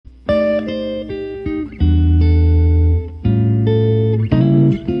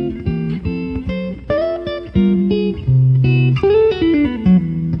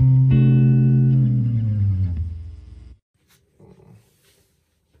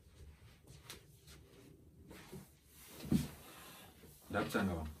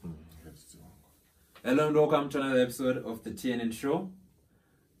Hello and welcome to another episode of the TnN Show.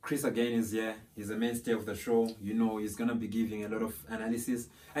 Chris again is here. He's the mainstay of the show. You know, he's going to be giving a lot of analysis.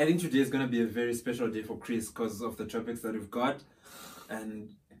 I think today is going to be a very special day for Chris because of the topics that we've got.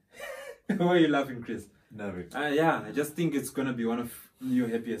 And why are you laughing, Chris? Nothing. Yeah, I just think it's going to be one of your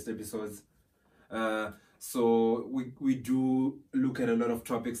happiest episodes. So we do look at a lot of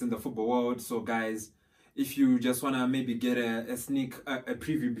topics in the football world. So guys, if you just want to maybe get a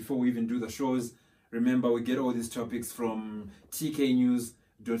preview before we even do the shows, remember we get all these topics from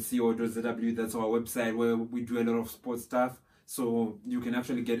tknews.co.zw. That's our website where we do a lot of sports stuff. So you can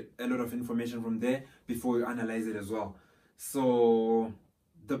actually get a lot of information from there before you analyze it as well. So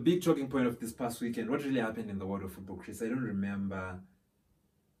the big talking point of this past weekend, what really happened in the world of football, Chris? I don't remember.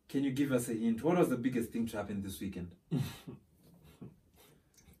 Can you give us a hint? What was the biggest thing to happen this weekend?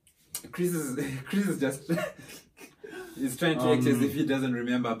 Chris is just he's trying to act as if he doesn't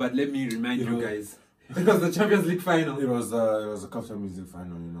remember, but let me remind you guys. It was the Champions League final. It was a Champions League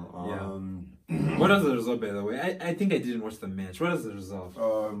final, you know. What was the result, by the way? I think I didn't watch the match. What was the result?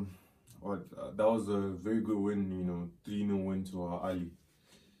 That was a very good win, you know, 3-0 win to Ali.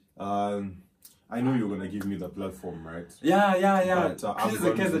 I know you're gonna give me the platform, right? Yeah. Chris is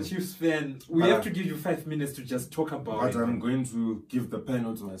a Kaizer Chiefs fan. We have to give you 5 minutes to just talk about it. But I'm going to give the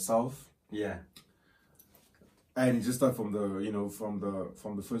panel to myself. Yeah. And just start from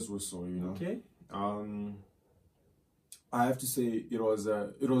the first whistle, you know. Okay. I have to say it was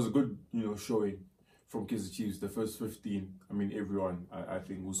a good, you know, showing from Kaizer Chiefs. The first 15, I mean, everyone I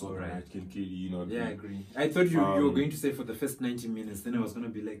think who saw the match can clearly, you know. Yeah, I agree. I thought you were going to say for the first 90 minutes, then I was going to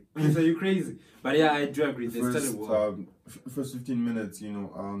be like, are you crazy? But yeah, I do agree. They started well. First 15 minutes, you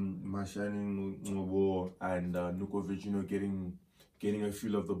know, Mashani, Ngobo and Nukovic, you know, getting a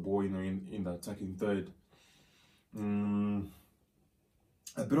feel of the ball, you know, in the attacking third.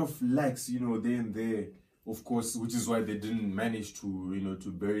 A bit of lax, you know, there and there, of course, which is why they didn't manage to, you know, to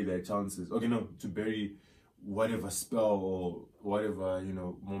bury their chances. Okay, no, to bury whatever spell or whatever, you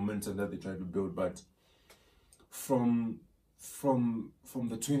know, momentum that they tried to build. But from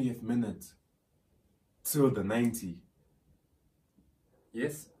the 20th minute till the 90,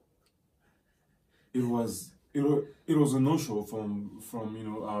 yes, it was a no-show from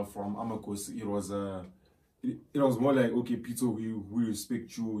Amakos. It was more like, okay, Peter, we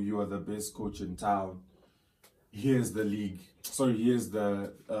respect you. You are the best coach in town. Here's the league. Sorry, here's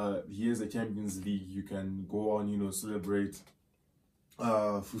the Champions League. You can go on, you know, celebrate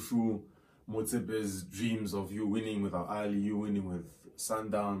Fufu Motsepe's dreams of you winning with Ali, you winning with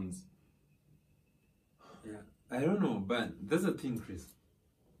Sundowns. Yeah, I don't know, but that's the thing, Chris.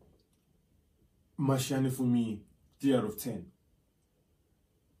 Mashiane for me, 3 out of 10.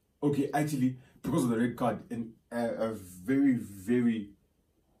 Okay, actually, because of the red card, and a very, very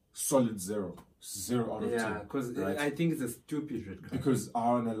solid 0 out of 10. Yeah, because right? I think it's a stupid red card. Because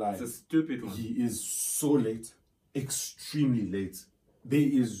I wanna lie, it's a stupid one. He is so late, extremely late. There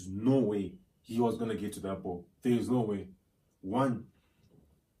is no way he was gonna get to that ball. There is no way. 1,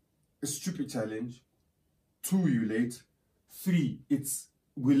 a stupid challenge. 2, you late. 3,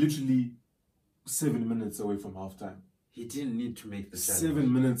 we're literally 7 minutes away from halftime. He didn't need to make the challenge.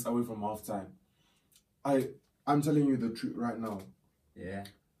 7 minutes away from halftime. I'm telling you the truth right now. Yeah.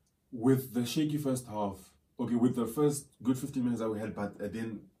 With the shaky first half, okay, with the first good 15 minutes that we had, but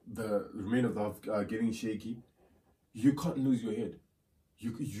then the remainder of the half getting shaky, you can't lose your head.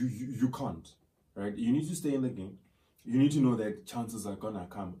 You can't, right? You need to stay in the game. You need to know that chances are gonna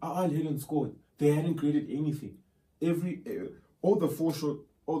come. Al hadn't scored. They hadn't created anything. All the four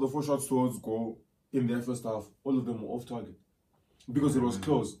shots towards goal in their first half, all of them were off target because it was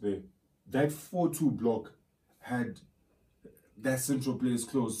close there. That 4-2 block had that central place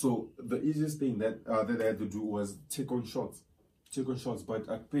closed. So the easiest thing that they had to do was take on shots. But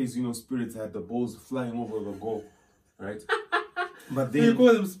at pace, you know, Spirits had the balls flying over the goal, right? But then you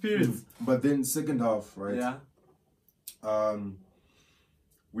call them Spirits. But then second half, right? Yeah.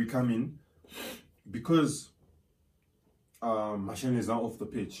 We come in because Mashen is now off the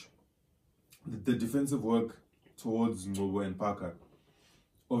pitch. The defensive work towards Ngobo and Parker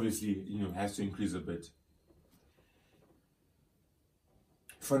obviously, you know, has to increase a bit.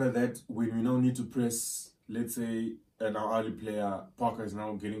 Further that, when we now need to press, let's say, an early player, Parker is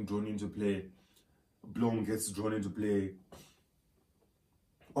now getting drawn into play, Blom gets drawn into play.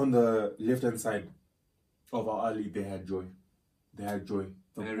 On the left-hand side of our alley, they had joy. The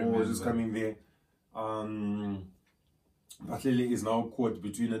ball was just coming there. Batlele is now caught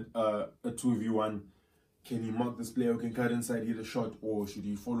between a 2v1. Can he mark this player who can cut inside, hit a shot, or should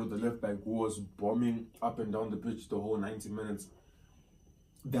he follow the left back who was bombing up and down the pitch the whole 90 minutes?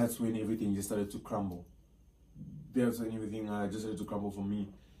 that's when everything just started to crumble. That's when everything just started to crumble for me.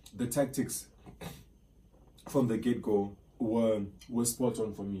 The tactics from the get-go were spot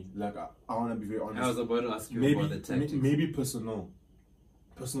on for me. Like, I want to be very honest. I was about to ask you maybe, about the tactics. Maybe personal,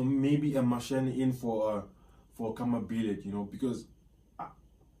 maybe a Mashani in for Kama Billet, you know, because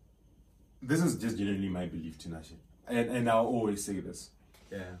this is just generally my belief, Tinashe. And I'll always say this.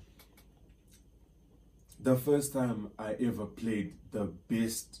 Yeah. The first time I ever played the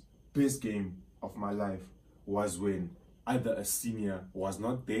best game of my life was when either a senior was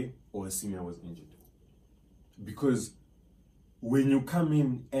not there or a senior was injured. Because when you come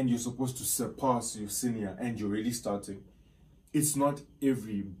in and you're supposed to surpass your senior and you're really starting, it's not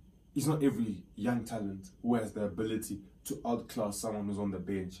every young talent who has the ability to outclass someone who's on the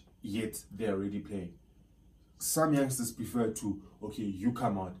bench, yet they're already playing. Some youngsters prefer to, okay, you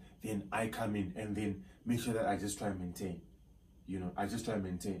come out, then I come in, and then make sure that I just try and maintain. You know, I just try and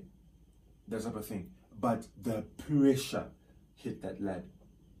maintain. That type of thing. But the pressure hit that lad.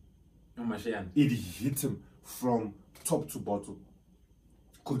 Oh, Mashiach. It hit him from top to bottom.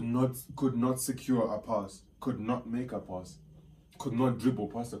 Could not secure a pass. Could not make a pass. Could not dribble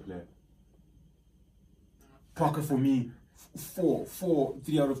past a player. Parker for me, 3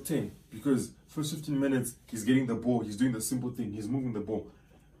 out of 10. Because first 15 minutes, he's getting the ball. He's doing the simple thing. He's moving the ball.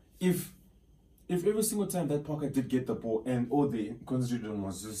 If every single time that Parker did get the ball and all they concentrated on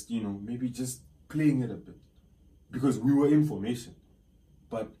was just, you know, maybe just playing it a bit. Because we were in formation.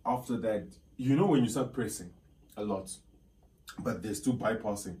 But after that, you know when you start pressing a lot, but they're still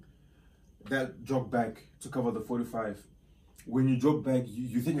bypassing. That jog back to cover the 45. When you jog back,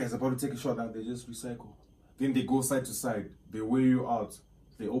 you think it's about to take a shot and they just recycle. Then they go side to side. They wear you out.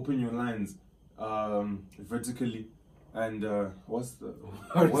 They open your lines vertically. And what's the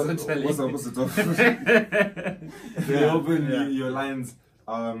opposite of they open your lines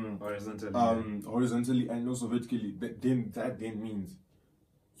horizontally and also vertically. That then means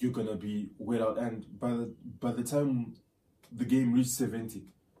you're gonna be weighed out. And by the time the game reached 70,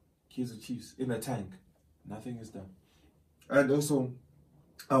 Kaizer Chiefs in the tank, nothing is done. And also,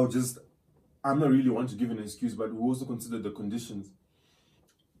 I'm not really one to give an excuse, but we also consider the conditions.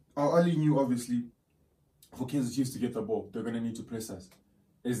 Ali knew, obviously, for Kaizer Chiefs to get the ball, they're going to need to press us.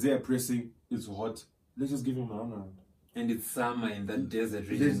 Is there pressing? It's hot. Let's just give them a runaround. And it's summer in that desert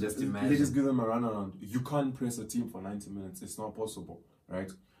region, just imagine. Let's just give them a runaround. You can't press a team for 90 minutes. It's not possible,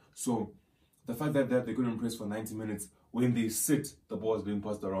 right? So, the fact that they couldn't press for 90 minutes, when they sit, the ball is being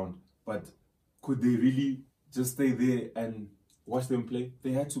passed around. But could they really just stay there and watch them play?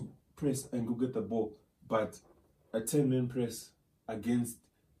 They had to press and go get the ball. But a 10-man press against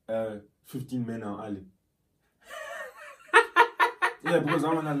 15 men on Ali. Yeah, because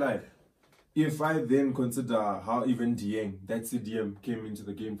I'm not lie. If I then consider how even Dieng, that CDM, came into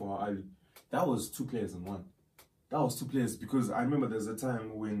the game for Ali, that was 2 players in one. That was 2 players, because I remember there's a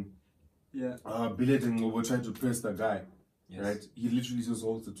time when Billet and Ngobo tried to press the guy, right? He literally just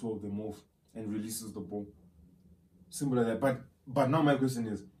holds the 2 of them off and releases the ball. Simple like that. But now my question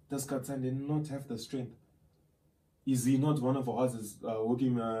is, does Katsande not have the strength? Is he not one of our hardest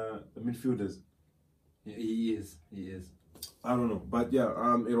working midfielders? Yeah, he is. I don't know, but yeah,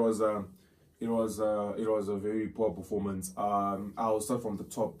 it was a very poor performance. I'll start from the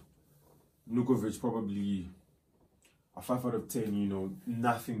top. Nukovic probably a 5 out of 10. You know,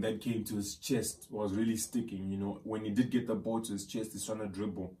 nothing that came to his chest was really sticking. You know, when he did get the ball to his chest, he's trying to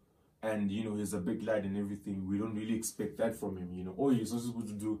dribble, and you know he's a big lad and everything. We don't really expect that from him. You know, all you're supposed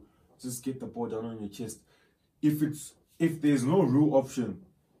to do just get the ball down on your chest. If there's no real option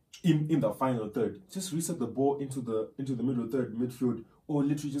in the final third, just reset the ball into the middle third, midfield, or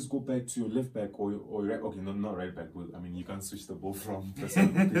literally just go back to your left back or right. Okay, not right back. I mean, you can't switch the ball from the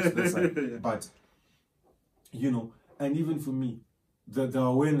side to the side. Yeah. But you know, and even for me, the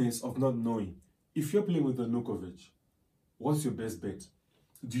awareness of not knowing, if you're playing with a Nukovic, what's your best bet?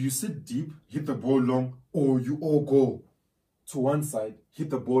 Do you sit deep, hit the ball long, or you all go to one side, hit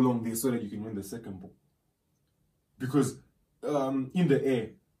the ball long there so that you can win the second ball? Because in the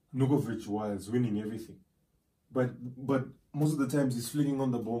air, Nukovic was winning everything, but most of the times he's flinging on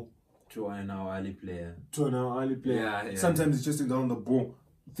the ball to an Ali player. Yeah. Sometimes he's just down the ball.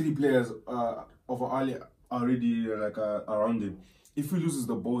 3 players of Ali already around him. If he loses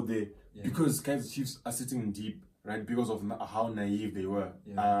the ball there, because Kaizer Chiefs are sitting deep, right? Because of how naive they were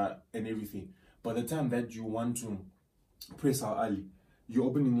and everything. By the time that you want to press Ali, you're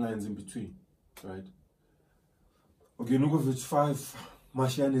opening lines in between, right? Okay, Nukovic 5,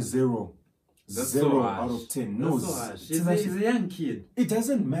 Martian is 0. That's 0 so out of 10. No, so he's a young kid. It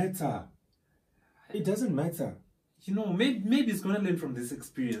doesn't matter. maybe he's gonna learn from this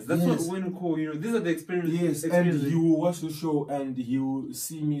experience. That's what when call, these are the experiences. Yes, and he will watch the show and he will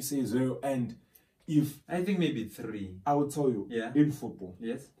see me say 0. And if I think maybe 3. I will tell you, in football,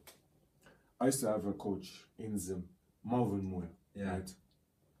 yes, I used to have a coach in Zim, Marvin Moyo. Yeah. Right?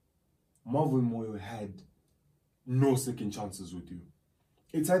 Marvin Moyo had no second chances with you.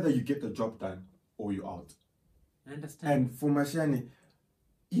 It's either you get the job done or you're out. I understand. And for Mashani,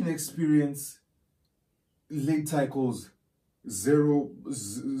 inexperience, late tackles, zero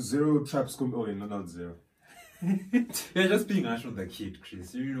traps. Not zero. You're just being harsh on the kid,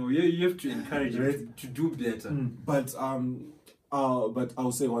 Chris. You have to encourage him to do better. But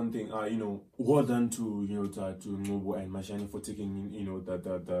I'll say one thing. Well done to Nobo and Mashani for taking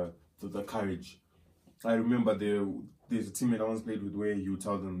the courage. I remember there's a teammate I once played with where you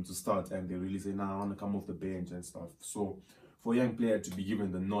tell them to start and they really say, "Nah, I want to come off the bench and stuff." So for a young player to be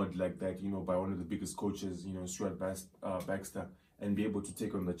given the nod like that, by one of the biggest coaches, Stuart Baxter, and be able to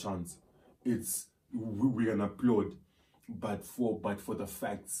take on the chance, we're gonna applaud. But for the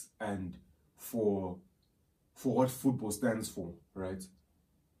facts and for what football stands for, right?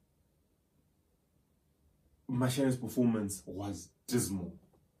 Mashani's performance was dismal.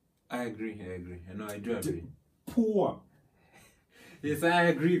 I agree. No, I do agree. Poor. Yes, I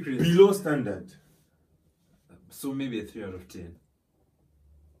agree, Chris. Below standard. So maybe a 3 out of 10.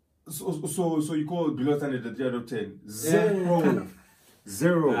 So you call below standard a 3 out of 10? Zero.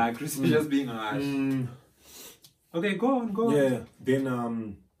 Zero. Chris is just being harsh. Okay, go on. Yeah. Then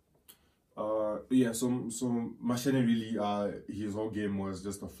so Mashani really his whole game was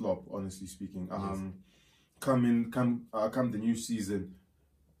just a flop, honestly speaking. Come the new season,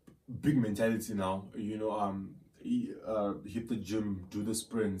 big mentality now. Hit the gym, do the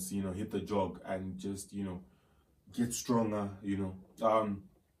sprints, hit the jog, and just get stronger.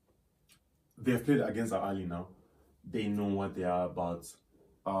 They've played against Ali now. They know what they are about.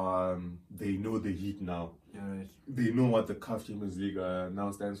 They know the heat now. Yeah, right. They know what the CAF Champions League now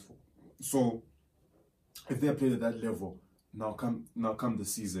stands for. So if they played at that level, now come the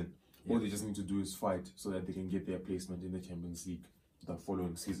season, all they just need to do is fight so that they can get their placement in the Champions League the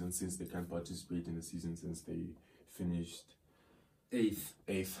following season, since they can't participate in the season since they finished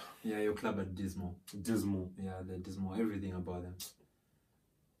 8th. Yeah, your club are dismal. Yeah, they're dismal. Everything about them.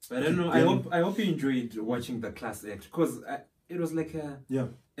 But I don't know. I hope you enjoyed watching the class act, because it was like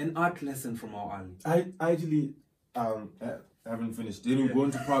an art lesson from our Ali. I actually haven't finished. Then we're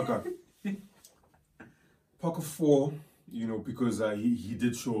going to Parker. Parker 4, because he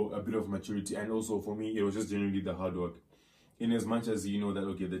did show a bit of maturity, and also for me it was just generally the hard work. In as much as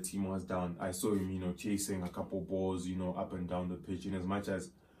that the team was down, I saw him chasing a couple balls up and down the pitch. In as much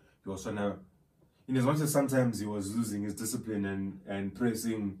as sometimes he was losing his discipline and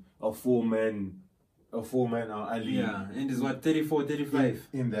pressing a four-man Ali. Yeah, and it's 34, 35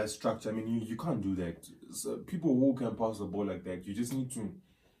 in their structure. I mean, you can't do that. So people who can pass the ball like that, you just need to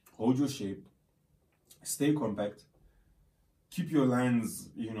hold your shape, stay compact, keep your lines,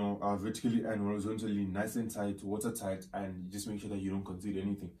 vertically and horizontally nice and tight, watertight, and just make sure that you don't concede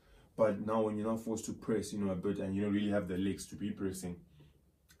anything. But now when you're not forced to press, a bit, and you don't really have the legs to be pressing,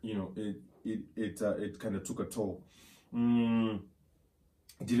 it kind of took a toll. It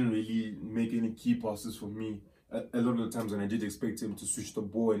didn't really make any key passes for me. A lot of the times when I did expect him to switch the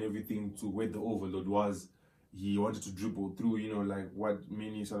ball and everything to where the overload was, he wanted to dribble through, like what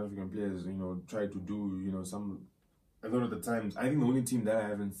many South African players, try to do, a lot of the times. I think the only team that I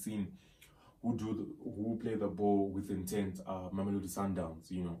haven't seen who play the ball with intent are Mamelodi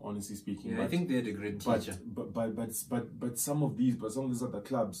Sundowns, honestly speaking. Yeah, I think they had a great teacher. But some of these other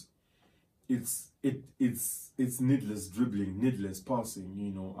clubs, it's needless dribbling, needless passing,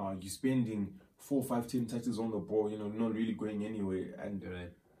 you're spending 4, 5, 10 touches on the ball, not really going anywhere. And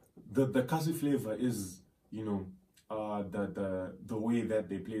the Kasi flavor is, the way that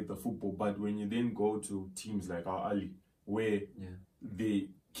they play the football. But when you then go to teams like our Ali, where they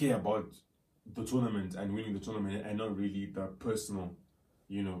care about the tournament and winning the tournament and not really the personal,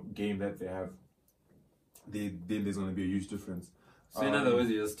 game that they have, then there's going to be a huge difference. So in other words,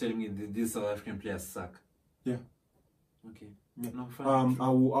 you're just telling me that these South African players suck. Yeah. Okay. Yeah. No, fine.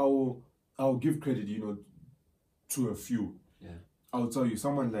 I'll give credit, to a few. Yeah. I'll tell you,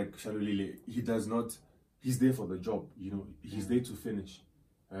 someone like Shalolile, he's there for the job, he's there to finish,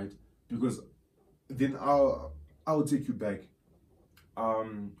 right? Because then I'll take you back.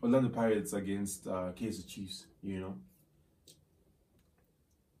 Orlando Pirates against Kaizer Chiefs,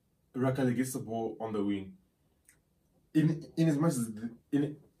 Rakale gets the ball on the wing. In as much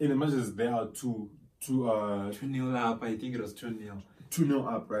as there are 2-0 up, I think it was 2-0.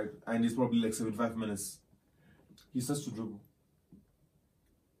 2-0 up, right? And it's probably like 75 minutes He starts to dribble.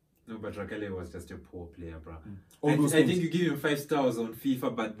 No, but Rakele was just a poor player, bro. All I those think things. you give him 5 stars on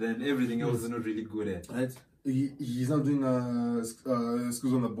FIFA, but then everything else is not really good at. Right? He's not doing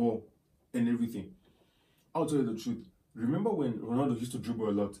skills on the ball and everything. I'll tell you the truth. Remember when Ronaldo used to dribble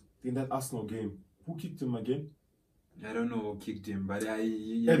a lot in that Arsenal game? Who kicked him again? I don't know who kicked him, but At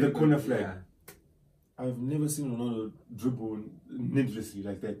the corner flag. Yeah. I've never seen Ronaldo dribble needlessly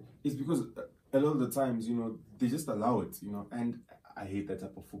like that. It's because a lot of the times, you know, they just allow it, you know, and I hate that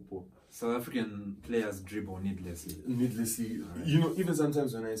type of football. South African players dribble needlessly. Needlessly. Right. You know, even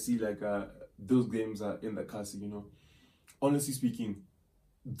sometimes when I see like those games are in the castle, you know, honestly speaking,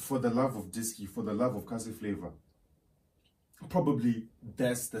 for the love of Diski, for the love of castle flavor, probably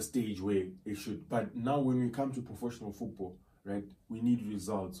that's the stage where it should. But now when we come to professional football, right, we need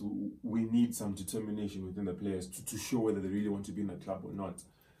results. We need some determination within the players to show whether they really want to be in the club or not.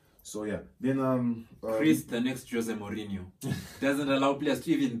 So yeah, then Chris, the next Jose Mourinho, doesn't allow players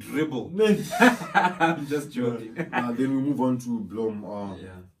to even dribble. I'm just joking. Then we move on to Blom.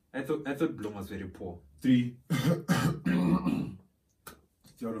 Yeah, I thought Blom was very poor. 3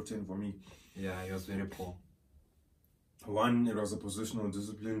 out of 10 for me. Yeah, he was very poor. 1, it was a positional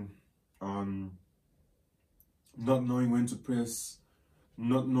discipline. Not knowing when to press,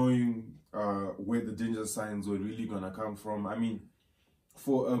 not knowing where the danger signs were really gonna come from. I mean,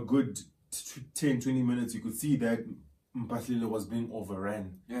 for a good 10-20 minutes, you could see that Mpahlele was being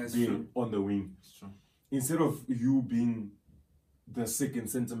overran on the wing. It's true. Instead of you being the second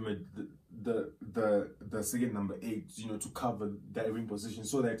centre mid, the second number 8, you know, to cover that wing position,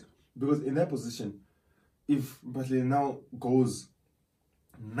 so that, because in that position, if Mpahlele now goes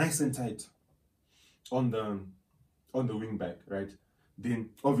nice and tight on the wing back, right, then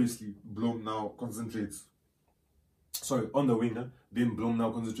obviously Blom now concentrates. Sorry, on the winger, then Blom now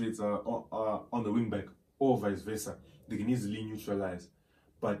concentrates on the wing back, or vice versa. They can easily neutralize.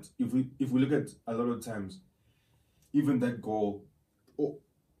 But if we look at a lot of times, even that goal,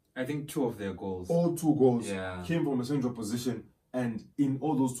 I think 2 of their goals. all 2 goals Yeah. came from a central position, and in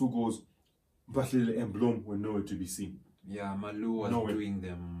all those 2 goals, Mpahlele and Blom were nowhere to be seen. Yeah, Malu was doing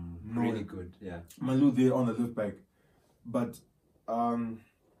them really good. Yeah. Malu there on the left back, but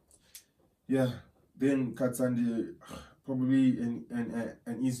yeah. Then Katsande, probably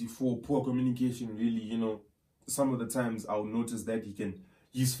an easy 4. Poor communication, really. You know, some of the times I'll notice that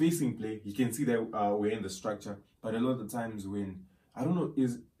he's facing play. He can see that we're in the structure, but a lot of the times when, I don't know,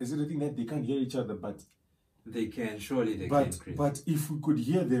 is it a thing that they can't hear each other? But they can, surely they can, Chris. But if we could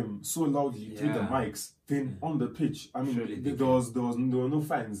hear them so loudly through the mics, then on the pitch, I mean, there were no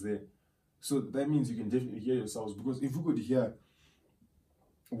fans there, so that means you can definitely hear yourselves. Because if we could hear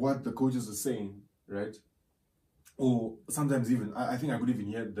what the coaches are saying, right, or sometimes even I think I could even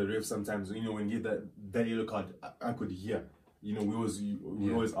hear the ref sometimes. You know, when you get that yellow card, I could hear. You know, we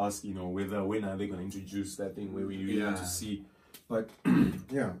always ask, you know, when are they going to introduce that thing where we really want to see. But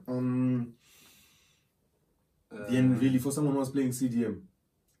yeah, then really for someone who was playing CDM,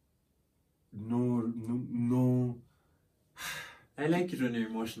 no. I like it when you're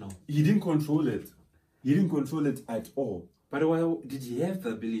emotional. He didn't control it. He didn't control it at all. But why did he have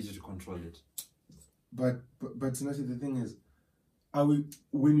the ability to control it? But Sinati, the thing is,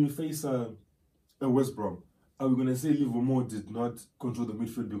 when we face a West Brom, are we gonna say Livermore did not control the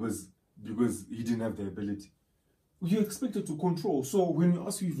midfield because he didn't have the ability? You expected to control. So when we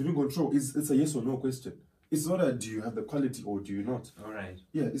ask you if you didn't control, it's a yes or no question. It's not a do you have the quality or do you not. All right.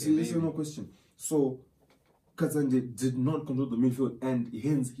 Yeah, it's a yes or no question. So Katsande did not control the midfield, and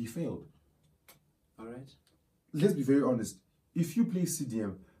hence he failed. All right. Let's be very honest. If you play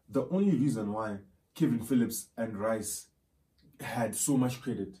CDM, the only reason why Kevin Phillips and Rice had so much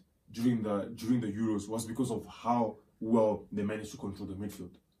credit during the Euros was because of how well they managed to control the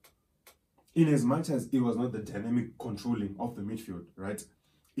midfield. In as much as it was not the dynamic controlling of the midfield, right,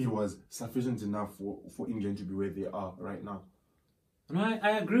 it was sufficient enough for England to be where they are right now. No,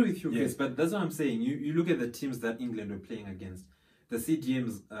 I agree with you, Chris, but that's what I'm saying. You look at the teams that England were playing against. The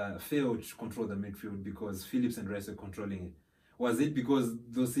CDMs failed to control the midfield because Phillips and Rice were controlling it. Was it because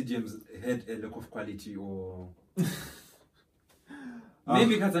those CDMs had a lack of quality, or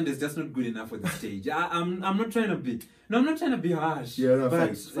maybe Katsande is just not good enough for the stage? I'm not trying to be harsh. Yeah, no, but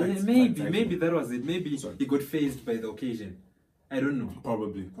facts, maybe that was it. Maybe he got phased by the occasion. I don't know.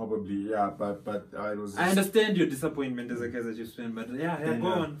 Probably, yeah. But I was. I understand your disappointment as a Kaizer Chiefs fan, but yeah, go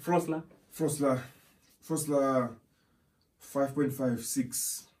on, Frosler,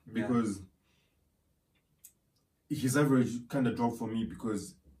 5.56 because his average kind of dropped for me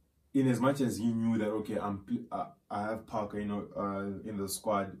because in as much as he knew that, okay, I have Parker, in the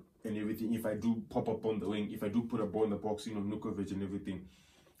squad and everything. If I do pop up on the wing, if I do put a ball in the box, Nukovic and everything.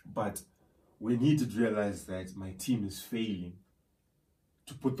 But we need to realize that my team is failing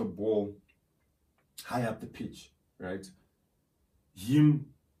to put the ball high up the pitch, right? Him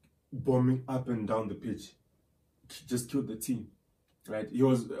bombing up and down the pitch just killed the team, right? He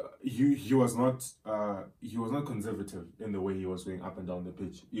was not conservative in the way he was going up and down the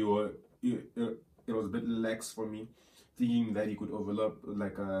pitch. It was a bit lax for me, thinking that he could overlap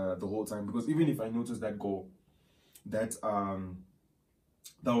like the whole time. Because even if I noticed that goal, that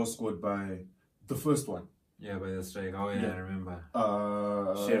was scored by the first one. Yeah, by the striker. Oh yeah, I remember.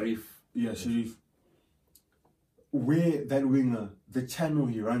 Sheriff. Yeah, Sheriff. Where that winger, the channel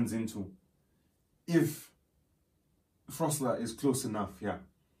he runs into, if Frosler is close enough, yeah.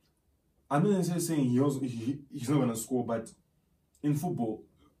 I'm not necessarily saying he's not gonna score, but in football,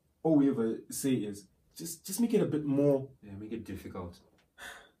 all we ever say is just make it a bit more. Yeah, make it difficult.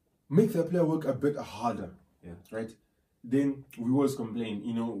 Make the player work a bit harder. Yeah. Right? Then we always complain,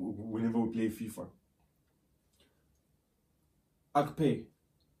 whenever we play FIFA. Akpe,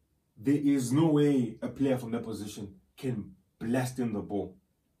 there is no way a player from that position can blast in the ball.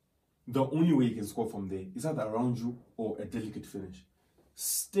 The only way you can score from there is either around you or a delicate finish.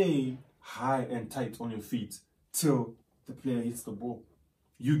 Stay high and tight on your feet till the player hits the ball.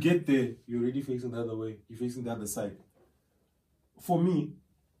 You get there, you're already facing the other way. You're facing the other side. For me,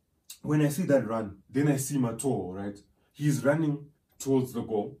 when I see that run, then I see Mato, right? He's running towards the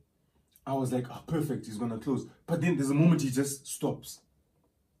goal. I was like, perfect, he's going to close. But then there's a moment he just stops.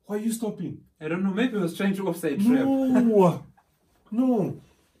 Why are you stopping? I don't know, maybe he was trying to offside trap. No.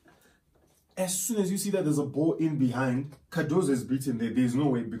 As soon as you see that there's a ball in behind, Cardozo is beaten there. There's no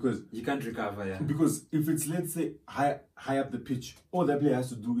way, because you can't recover, yeah. Because if it's, let's say, high up the pitch, all that player has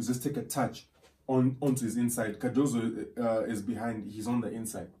to do is just take a touch onto his inside. Cardozo is behind, he's on the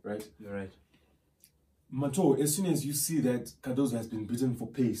inside, right? You're right. Mato, as soon as you see that Cardozo has been beaten for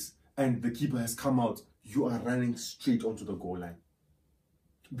pace and the keeper has come out, you are running straight onto the goal line.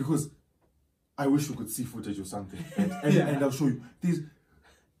 Because I wish we could see footage or something. And I'll show you. He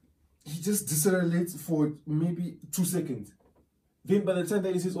just decelerates for maybe 2 seconds. Then by the time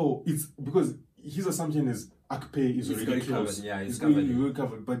that he says, it's because his assumption is Akpe is already close. Covered. Yeah, he's covered. He's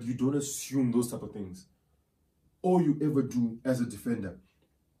covered. But you don't assume those type of things. All you ever do as a defender.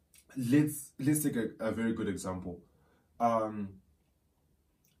 Let's take a very good example.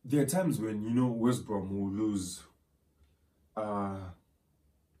 There are times when, West Brom will lose,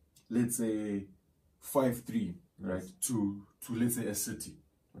 let's say, 5-3, right, to let's say a City,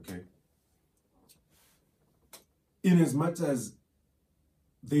 okay? In as much as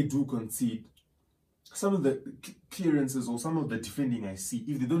they do concede, some of the clearances or some of the defending I see,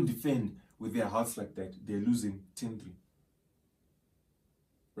 if they don't defend with their hearts like that, they're losing 10-3.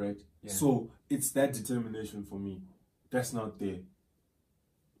 Right? Yeah. So it's that determination for me. That's not there.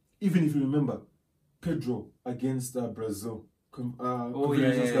 Even if you remember, Pedro against Brazil.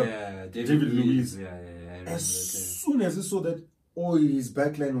 David Luiz. As soon as he saw that his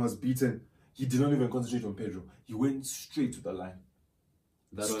backline was beaten, he did not even concentrate on Pedro. He went straight to the line.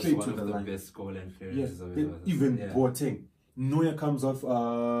 That was one of the best goal and clearances of it. Even Boateng. Neuer comes off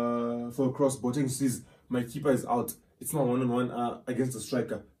for a cross. Boateng says, my keeper is out. It's not one-on-one against the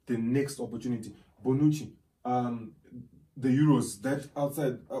striker. The next opportunity. Bonucci. The Euros. That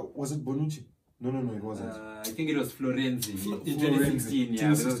outside. Was it Bonucci? No, it wasn't. I think it was Florenzi. In 2016, yeah.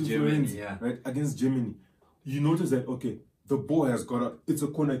 2016 Germany, yeah. Right, against Germany. You notice that, okay, the ball has got up. It's a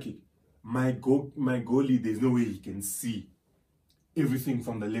corner kick. My goalie, there's no way he can see everything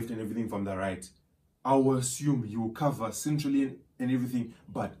from the left and everything from the right. I will assume he will cover centrally and everything,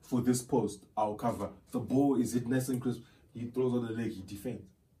 but for this post, I'll cover. The ball is hit nice and crisp. He throws on the leg, he defends.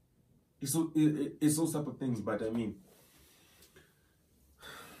 It's those type of things, but I mean,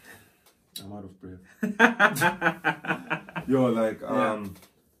 I'm out of breath.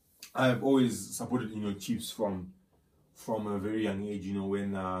 I've always supported Chiefs from a very young age.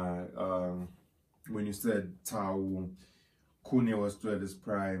 When you said Tau, Kune was still at his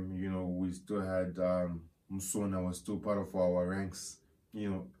prime. We still had Musona was still part of our ranks.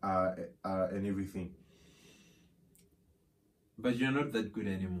 And everything. But you're not that good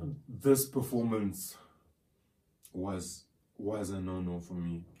anymore. This performance was a no-no for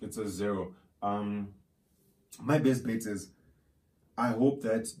me. It's a 0. My best bet is I hope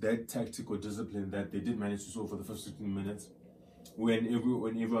that tactical discipline that they did manage to show for the first 15 minutes when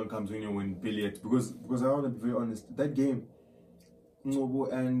everyone comes in, when Billiard, because I want to be very honest, that game,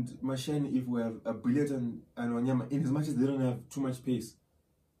 Ngobo and Mashani, if we have a Billiard and Wanyama, in as much as they don't have too much pace,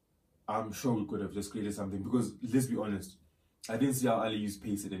 I'm sure we could have just created something, because let's be honest, I didn't see how Ali used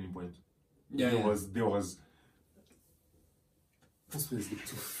pace at any point. There was this place looked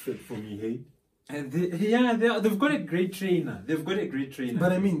too fit for me, hey. And they've got a great trainer.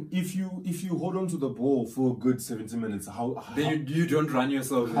 But I mean, if you hold on to the ball for a good 70 minutes, then you don't run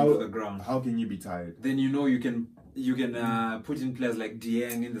yourself into the ground. How can you be tired? Then you can put in players like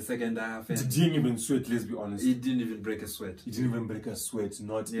Dieng in the second half. He didn't even sweat. Let's be honest. He didn't even break a sweat.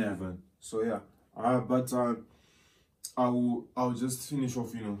 Not even. So yeah. But I'll just finish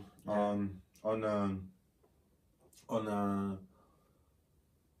off.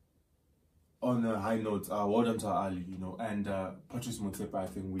 On a high note, well done to Ali, and Patrice Motsepe. I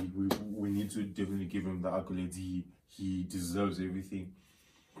think we need to definitely give him the accolades. He deserves everything.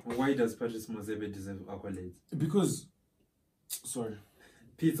 Why does Patrice Motsepe deserve accolades? Because, sorry,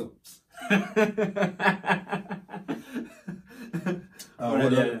 Pizzo.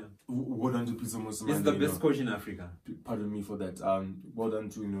 Well done to Pizzo Motsepe. He's the best coach in Africa. Pardon me for that. Well done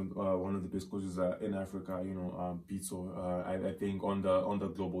to one of the best coaches in Africa. Pizzo. I think on the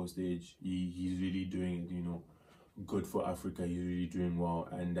global stage, he's really doing it. Good for Africa. He's really doing well,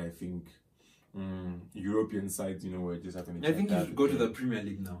 and I think European sides, we're just having. I think he should go to the Premier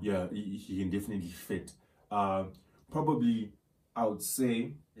League now. Yeah, he can definitely fit. Probably, I would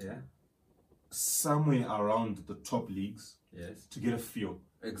say, somewhere around the top leagues. Yes. To get a feel.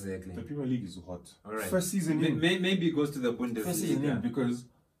 Exactly. The Premier League is hot. All right. First season in. Maybe it goes to the Bundesliga. First season in, because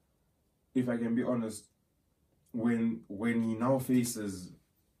if I can be honest, when he now faces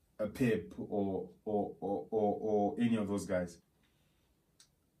a Pep or any of those guys,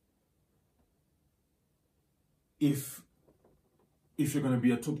 if you're gonna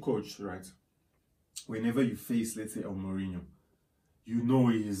be a top coach, right? Whenever you face, let's say, a Mourinho,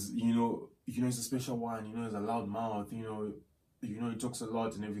 he's he's a special one. He's a loud mouth. He talks a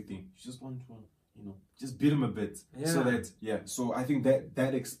lot and everything. You just want to, just beat him a bit. Yeah. So that, So I think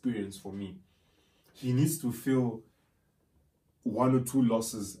that experience for me, he needs to feel 1 or 2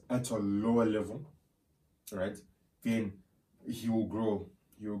 losses at a lower level, right? Then he will grow.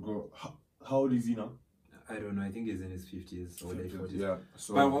 How old is he now? I don't know. I think he's in his 50s or late 40s. Yeah.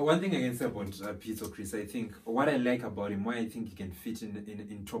 So, but one thing I can say about Pizzo, Chris, I think what I like about him, why I think he can fit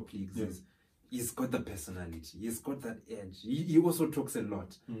in top leagues is he's got the personality. He's got that edge. He also talks a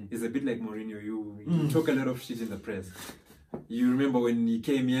lot. He's a bit like Mourinho. You talk a lot of shit in the press. You remember when he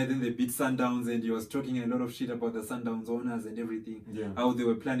came here, then they beat Sundowns, and he was talking a lot of shit about the Sundowns owners and everything. Yeah. How they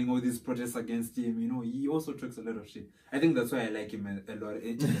were planning all these protests against him. He also talks a lot of shit. I think that's why I like him a lot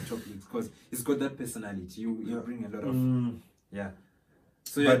in the top leagues, because he's got that personality. You bring a lot of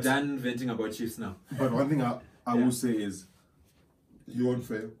So you're done venting about Chiefs now. But one thing I will say is, you won't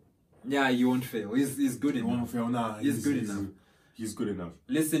fail. Yeah, you won't fail. He's good enough. You won't fail. Nah, he's good enough. He's good enough.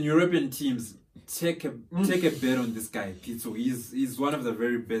 Listen, European teams, take a bet on this guy, Pizzo. He's one of the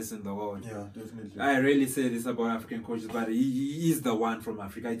very best in the world. Yeah, definitely. I rarely say this about African coaches, but he is the one from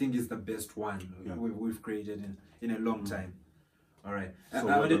Africa. I think he's the best one we've created in a long time. All right. So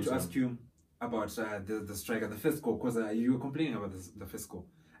I wanted to ask you about the striker, the first goal, because you were complaining about the first goal.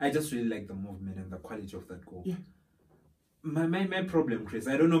 I just really like the movement and the quality of that goal. Yeah. My problem, Chris,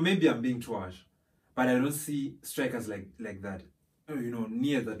 I don't know, maybe I'm being too harsh, but I don't see strikers like that,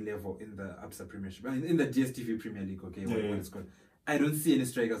 near that level in the ABSA Premiership, in the DStv Premier League, what it's called. I don't see any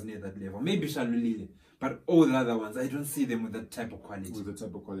strikers near that level. Maybe Shalulile, but all the other ones, I don't see them with that type of quality.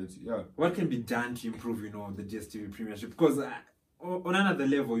 Yeah. What can be done to improve, the DStv Premiership? Because on another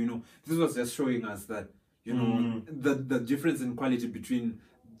level, this was just showing us that, the difference in quality between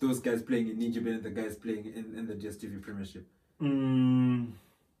those guys playing in Egypt and the guys playing in the DStv Premiership.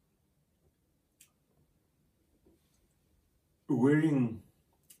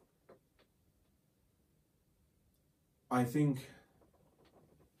 I think,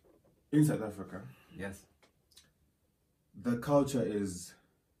 in South Africa, yes, the culture is,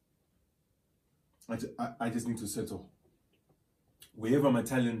 I just need to settle. Wherever my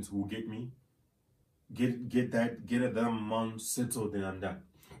talent will get me, get that amount settled, then I'm done.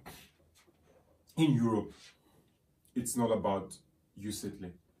 In Europe, it's not about you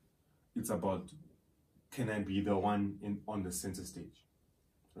settling. It's about, can I be the one on the center stage,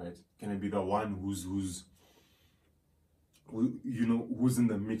 right? Can I be the one who's in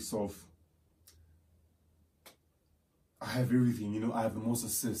the mix of, I have everything, I have the most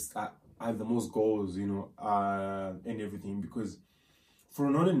assists, I have the most goals, and everything. Because for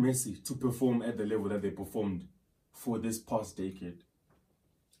Ronaldo and Messi to perform at the level that they performed for this past decade,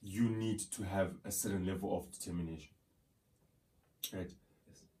 you need to have a certain level of determination, right?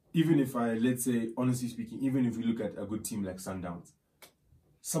 Yes. Even if let's say, honestly speaking, even if we look at a good team like Sundowns,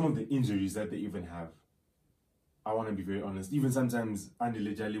 some of the injuries that they even have, I want to be very honest. Even sometimes Andy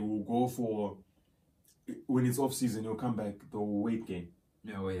Lejali will go for, when it's off season, he'll come back, the weight gain.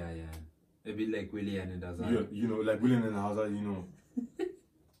 Oh yeah. A bit like Willian and Hazard. Yeah, you know, like Willian and Hazard, you know.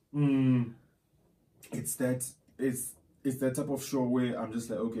 It's that type of show where I'm just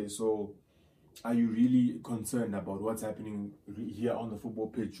like, okay, so are you really concerned about what's happening here on the football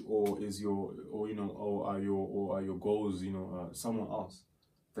pitch, or are your goals, someone else?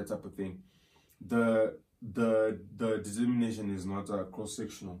 That type of thing. The determination is not cross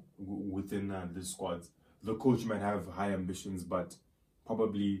sectional within the squads. The coach might have high ambitions, but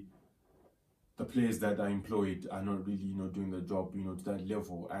probably the players that are employed are not really doing the job to that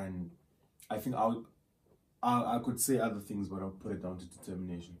level. And I think I could say other things, but I'll put it down to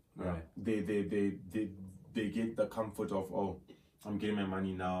determination. Yeah. Right. They get the comfort of, oh, I'm getting my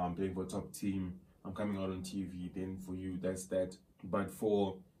money now, I'm playing for a top team, I'm coming out on TV, then for you that's that. But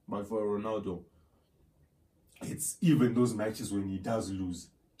for Ronaldo, it's even those matches when he does lose,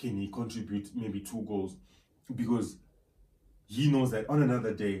 can he contribute maybe 2 goals? Because he knows that on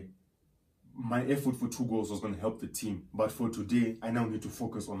another day, my effort for 2 goals was going to help the team. But for today, I now need to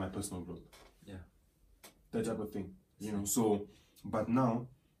focus on my personal growth. Yeah. That type of thing. So, but now,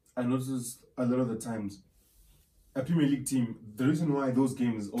 I notice a lot of the times, a Premier League team, the reason why those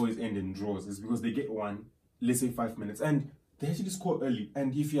games always end in draws is because they get one, let's say 5 minutes, and they actually score early.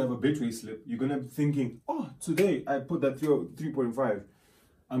 And if you have a Betway slip, you're going to be thinking, oh, today I put that 3.5.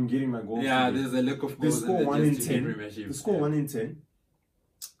 I'm getting my goals. Yeah, today. there's a lack of They goals. score 1 in 10. They Score 1 in 10.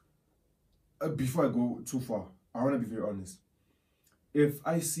 Before I go too far, I want to be very honest. If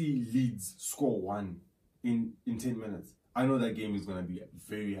I see Leeds score 1 in 10 minutes, I know that game is going to be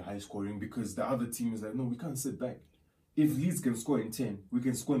very high scoring, because the other team is like, no, we can't sit back. If Leeds can score in 10, we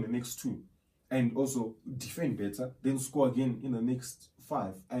can score in the next 2. And also defend better, then score again in the next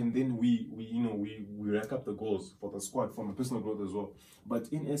 5. And then we rack up the goals for the squad, for my personal growth as well. But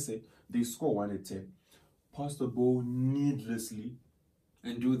in SA, they score 1 at 10. Pass the ball needlessly.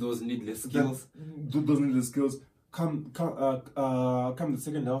 And do those needless skills. Come the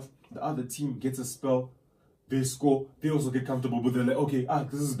second half, the other team gets a spell, they score, they also get comfortable, but they're like, okay,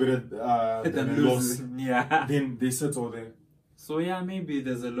 this is better than a loss. Yeah. Then they settle there. So yeah, maybe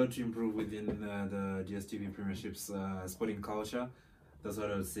there's a lot to improve within the DStv Premiership's sporting culture. That's what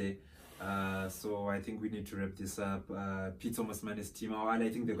I would say. So I think we need to wrap this up. Pete Thomas-Mane's team, I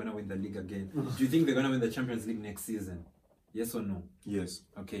think they're going to win the league again. Do you think they're going to win the Champions League next season? Yes or no? Yes.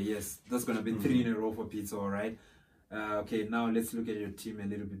 Okay, yes. That's going to be 3 in a row for Pizza, all right? Okay, now let's look at your team a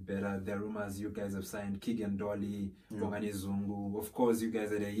little bit better. There are rumors you guys have signed Keegan Dolly, Bongani Zungu. Of course, you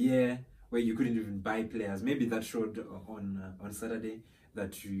guys had a year where you couldn't even buy players. Maybe that showed on Saturday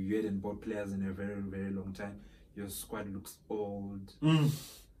that you hadn't bought players in a very, very long time. Your squad looks old.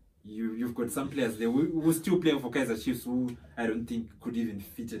 You've got some players there who still playing for Kaizer Chiefs who I don't think could even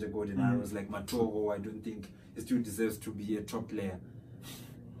fit at a Golden Arrows, like Matogo. I don't think he still deserves to be a top player.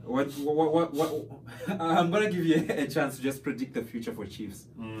 What I'm gonna give you a chance to just predict the future for Chiefs.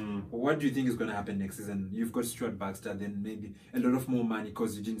 What do you think is gonna happen next season? You've got Stuart Baxter, then maybe a lot of more money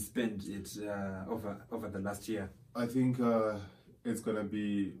because you didn't spend it over the last year. I think it's gonna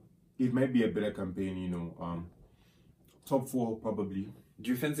be. It might be a better campaign, top 4 probably. Do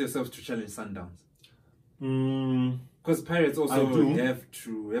you fancy yourself to challenge Sundowns? Because Pirates also have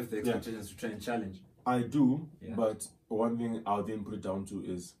the expectations to try and challenge. I do, but one thing I'll then put it down to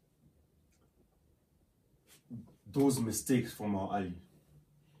is those mistakes from our Ali.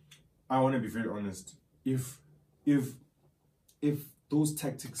 I want to be very honest. If those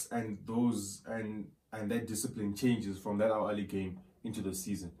tactics and that discipline changes from that our Ali game into the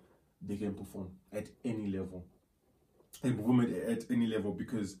season, they can perform at any level. And perform at any level,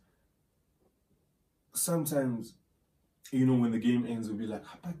 because sometimes, when the game ends, we'll be like,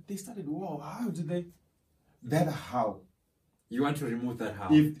 but they started well. How did they? That how. You want to remove that how?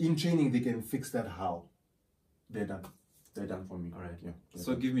 If in training they can fix that how, they're done. They're done for me. All right. Yeah.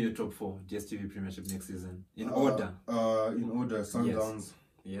 So give me your top 4 DStv Premiership next season in order. In order, Sundowns.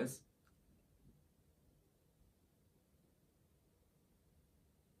 Yes.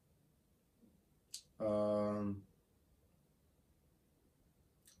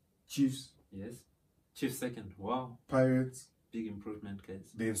 Chiefs. Yes. Chiefs second. Wow. Pirates. Big improvement,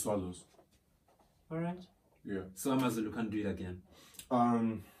 guys. Then Swallows. All right. Yeah. So Amazulu can do it again.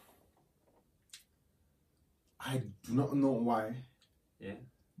 I do not know why. Yeah.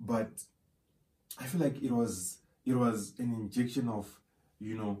 But I feel like it was an injection of,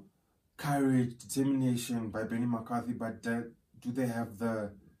 courage, determination by Benny McCarthy. But do they have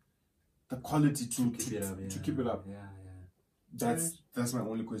the quality to keep it up? Yeah. That's my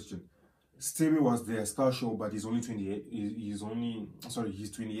only question. Stevie was their star show, but he's only 28. He's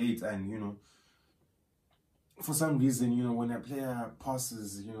 28, and you know, for some reason, you know, when a player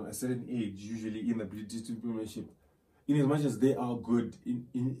passes, you know, a certain age, usually in the British Premiership, in as much as they are good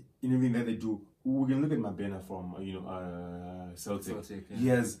in everything that they do, we can look at Mabena from Celtic. Yeah. He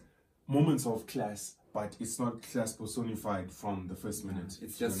has moments of class, but it's not class personified from the first minute.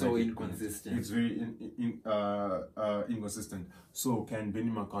 It's just so inconsistent. It's very inconsistent. So can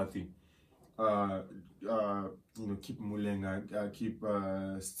Benny McCarthy, you know, keep Mulenga, keep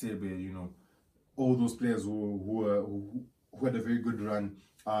Stebe, you know, all those players who had a very good run,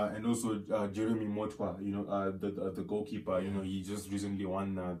 and also Jeremy Motwa, you know, the goalkeeper, you know, he just recently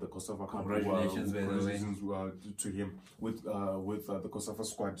won the Kosovo Cup. Congratulations, by the way. To him with the Kosovo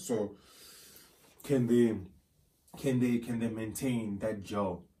squad. So can they maintain that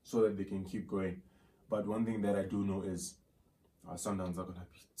gel so that they can keep going? But one thing that I do know is Sundowns are gonna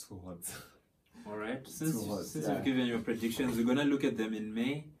be too hot. All right, since you've given your predictions, we're gonna look at them in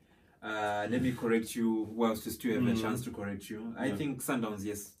May. Let me correct you whilst you still have a chance to correct you. I think Sundowns,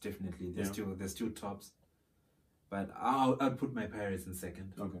 yes, definitely. They're still tops. But I'll put my Pirates in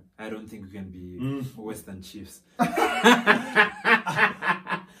second. Okay. I don't think we can be worse than Chiefs.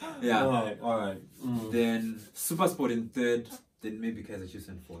 Yeah. All right. Then Supersport in third. Then maybe Kaiser Chiefs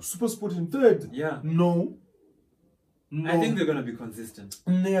in fourth. Supersport in third? Yeah. No. I think they're gonna be consistent.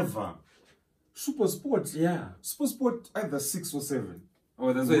 Never. Supersport. Yeah. Supersport either 6 or 7.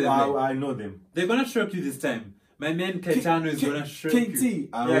 Oh, that's why I know them. they're gonna shock you this time. My man Caetano is gonna shock you. KT.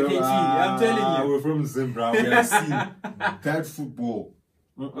 Yeah, KT. I'm telling you. We're from Zimbabwe. We have seen that football.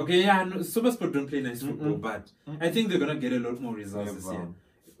 Okay, yeah, no, Supersport don't play nice football, but I think they're gonna get a lot more results this year.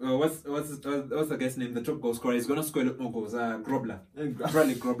 What's the guy's name? The top goal scorer. He's gonna score a lot more goals. Grobler.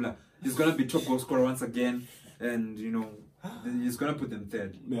 Bradley Grobler. He's gonna be top goal scorer once again, and you know, he's gonna put them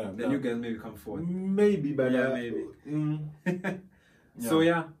third. Yeah. Then you guys maybe come fourth. Maybe, but yeah, maybe. So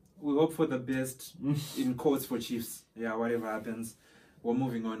yeah, we hope for the best in quotes for Chiefs. Yeah, whatever happens. We're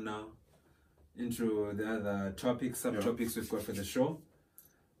moving on now into the other topics, subtopics we've got for the show.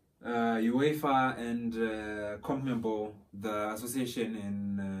 UEFA and CONMEBOL, the association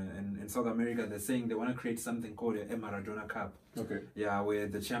in South America, they're saying they want to create something called a Maradona Cup. Okay. Yeah, where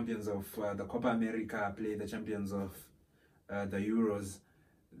the champions of the Copa America play the champions of the Euros.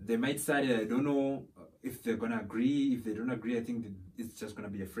 They might start it. I don't know if they're gonna agree. If they don't agree, I think it's just gonna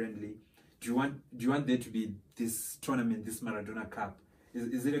be a friendly. Do you want there to be this tournament, this Maradona Cup?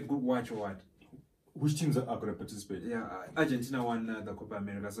 Is it a good watch or what? Which teams are going to participate? Yeah, Argentina won the Copa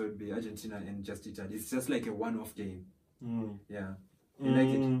America, so it'd be Argentina and just Italy. It's just like a one-off game. Yeah, you like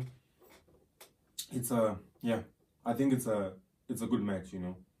it? It's I think it's a good match, you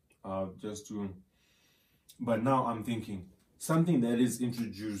know. But now I'm thinking something that is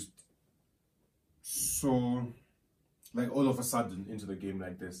introduced so like all of a sudden into the game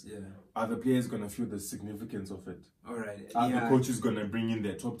like this. Yeah. Are the players gonna feel the significance of it? All right. Are the coaches gonna bring in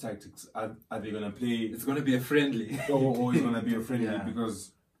their top tactics? Are they gonna play? It's gonna be a friendly. or it's gonna be a friendly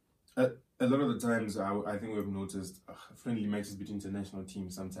because a lot of the times I think we've noticed friendly matches between international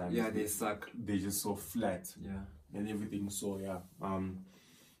teams sometimes. Yeah, they suck. They're just so flat. Yeah. And everything. So yeah.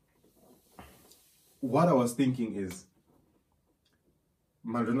 What I was thinking is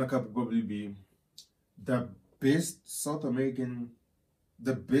Maradona Cup will probably be the best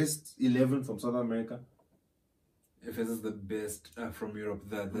 11 from South America. If this is the best from Europe,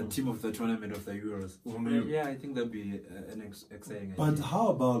 the team of the tournament of the Euros. Yeah, I think that'd be an exciting But idea. how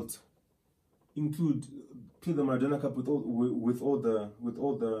about play the Maradona Cup with all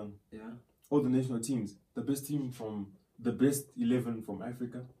the national teams? The best 11 from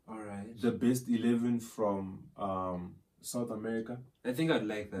Africa. All right. The best 11 from South America. I think I'd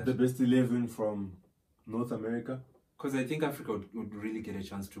like that. The best 11 from North America. Because I think Africa would really get a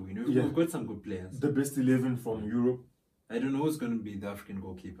chance to win. Yeah. We've got some good players. The best 11 from Europe. I don't know who's going to be the African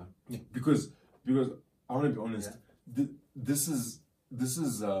goalkeeper. Yeah, because I want to be honest. Yeah. This is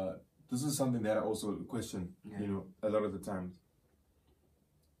something that I also question. Yeah. You know, a lot of the times.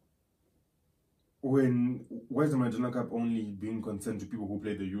 Why is the Maradona Cup only being concerned to people who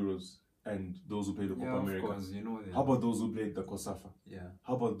play the Euros and those who play the Copa America? Of course, you know. How about those who played the COSAFA? Yeah.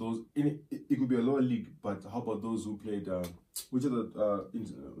 How about those? It could be a lower league, but how about those who played? Which other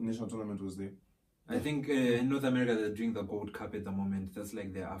national tournament was there? I think in North America they're doing the Gold Cup at the moment. That's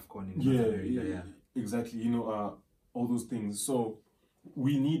like their AFCON in North America. Yeah, exactly. You know, all those things. So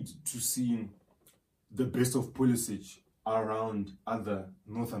we need to see the best of Pulisic around other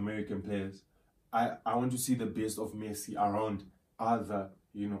North American players. I want to see the best of Messi around other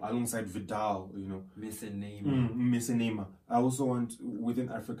you know, alongside Vidal, you know. Messi Neymar. I also want, within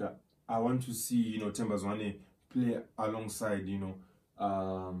Africa, I want to see, you know, Themba Zwane play alongside, you know,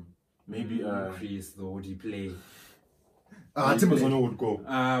 maybe Chris, though, would he play? Themba Zwane would go.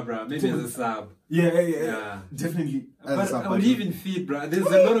 Bro, maybe as a sub. Yeah. Definitely. But I would even fit, bro. There's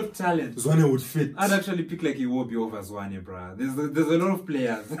a lot of talent. Zwane would fit. I'd actually pick like Iwobi over Zwane, bro. There's a lot of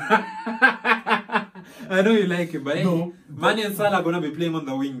players. I know you like it, but No, Mane and Salah are gonna be playing on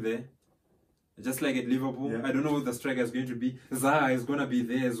the wing there. Just like at Liverpool. Yeah. I don't know who the striker is going to be. Zaha is gonna be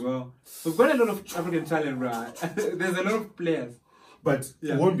there as well. We've got a lot of African talent, bro. There's a lot of players. But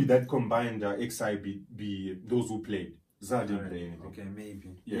Yeah. it won't be that combined XI be those who played. Zaha didn't play anything. Okay,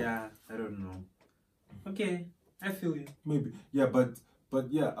 maybe. Yeah. Yeah, I don't know. Okay, I feel you. Maybe. Yeah, but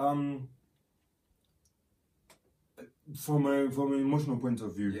yeah, from an emotional point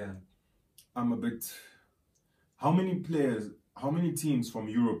of view, Yeah. I'm a bit. How many teams from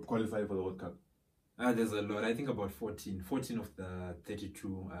Europe qualify for the World Cup? There's a lot. I think about 14. 14 of the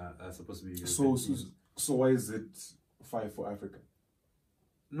 32 are supposed to be So European teams. why is it 5 for Africa?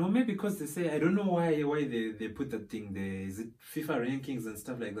 No, maybe because they say, I don't know why they put that thing there. Is it FIFA rankings and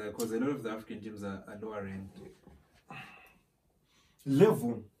stuff like that? Because a lot of the African teams are lower ranked.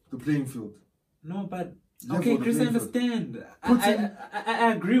 Level the playing field. No, but Level okay, the Chris, I playing field. understand. Put in-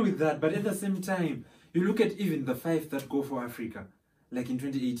 I agree with that, but at the same time, you look at even the 5 that go for Africa, like in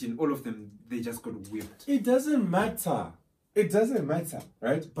 2018, all of them, they just got whipped. It doesn't matter. It doesn't matter,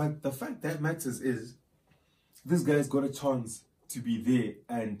 right? But the fact that matters is this guy's got a chance to be there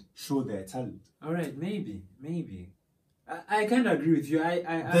and show their talent. All right, maybe. I kind of agree with you. I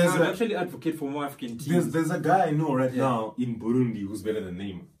There's would a- actually advocate for more African teams. There's a guy I know right Yeah. now in Burundi who's better than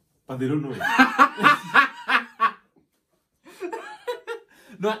Neymar, but they don't know him.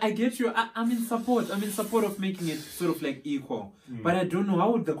 No, I get you. I'm in support. I'm in support of making it sort of like equal. But I don't know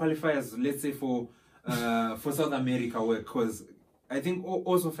how would the qualifiers, let's say for South America work, because I think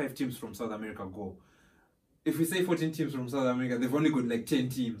also 5 teams from South America go. If we say 14 teams from South America, they've only got like 10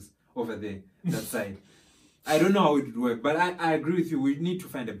 teams over there, that side. I don't know how it would work, but I agree with you. We need to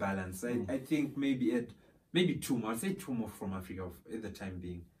find a balance. I think maybe 2 more. I'd say 2 more from Africa at the time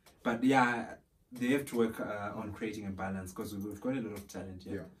being. But yeah, they have to work on creating a balance because we've got a lot of talent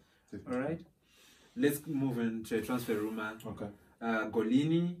here. Yeah. All right. Let's move into a transfer rumor. Okay.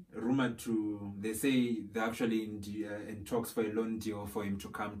 Golini, rumored to, they say they're actually in talks for a loan deal for him to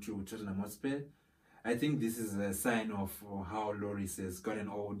come to Tottenham Hotspur. I think this is a sign of how Lloris has gotten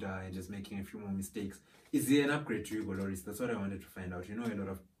older and just making a few more mistakes. Is he an upgrade to Hugo Lloris? That's what I wanted to find out. You know a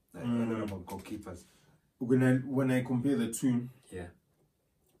lot about goalkeepers. When I compare the two, Yeah.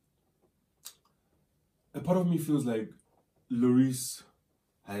 a part of me feels like Lloris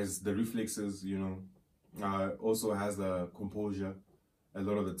has the reflexes, you know, also has the composure a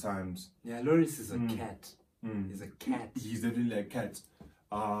lot of the times. Yeah, Lloris is a cat. He's a cat. He's definitely a cat.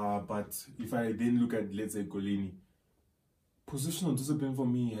 But if I then look at, let's say, Golini, positional discipline for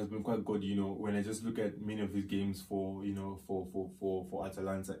me has been quite good, you know, when I just look at many of his games for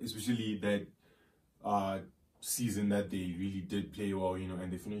Atalanta, especially that season that they really did play well, you know,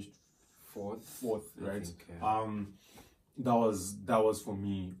 and they finished fourth, I right? think, yeah. That was for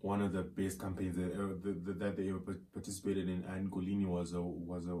me one of the best campaigns that they ever participated in, and Golini was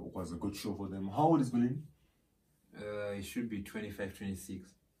a good show for them. How old is Golini? It should be 25, 26.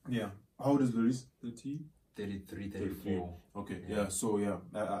 Yeah. How old is Lloris? 30? 33, 34. Okay. Yeah. So yeah,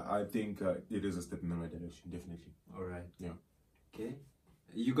 I think it is a step in the right direction, definitely. All right. Yeah. Okay.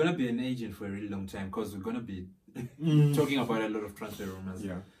 You're gonna be an agent for a really long time because we're gonna be talking about a lot of transfer rumors.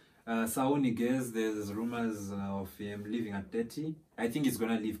 Yeah. Saul Niguez, there's rumors of him leaving at 30. I think he's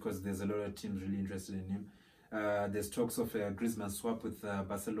gonna leave because there's a lot of teams really interested in him. There's talks of a Griezmann swap with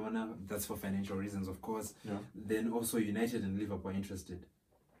Barcelona. That's for financial reasons, of course. Yeah. Then also United and Liverpool are interested.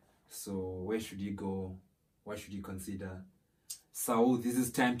 So where should he go? What should he consider? Saul, this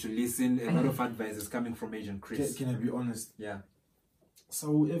is time to listen. A lot of advice is coming from Agent Chris. Can I be honest? Yeah.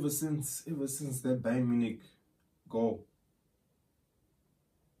 So ever since that Bayern Munich goal,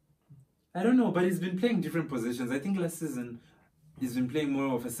 I don't know, but he's been playing different positions. I think last season he's been playing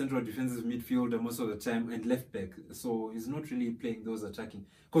more of a central defensive midfielder most of the time and left back. So he's not really playing those attacking.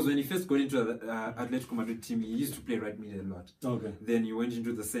 Because when he first got into the Atletico Madrid team, he used to play right mid a lot. okay. Then he went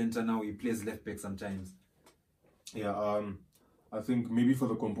into the center. Now he plays left back sometimes. Yeah. I think maybe for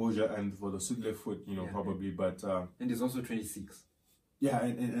the composure and for the left foot, you know, Yeah. probably. But And he's also 26. yeah,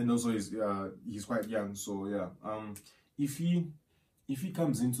 and also he's quite young. So yeah. If he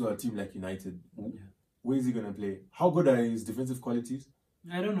comes into a team like United, Yeah. where is he gonna play? How good are his defensive qualities?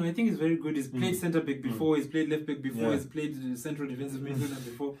 I don't know. I think he's very good. He's played centre back before. He's played left back before. Yeah. He's played central defensive midfielder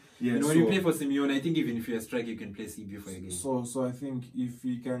before. Yeah, You know, when you play for Simeone, I think even if you're a striker, you can play CB for a game. So I think if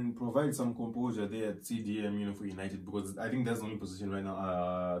he can provide some composure there at CDM, you know, for United, because I think that's the only position right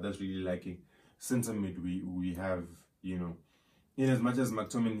now that's really lacking. Centre mid, we have, you know, in as much as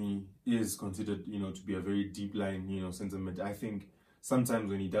McTominay is considered, you know, to be a very deep line, you know, centre mid, I think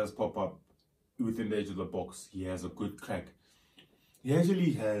sometimes when he does pop up within the edge of the box, he has a good crack. He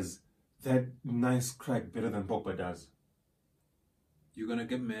actually has that nice crack better than Pogba does. You're gonna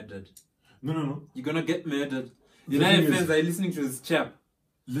get murdered. No. You're gonna get murdered. United fans are listening to this chap.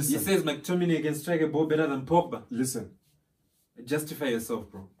 Listen. He says McTominay can strike a ball better than Pogba. Listen. Justify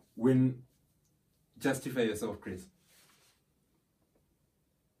yourself, bro. Justify yourself, Chris.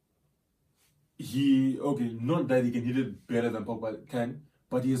 Not that he can hit it better than Pogba can,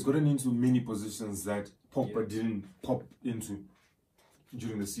 but he has gotten into many positions that Pogba didn't pop into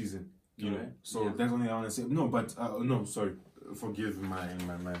during the season. You know, so that's only I want to say. No, but no, sorry, forgive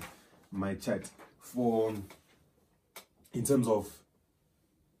my chat.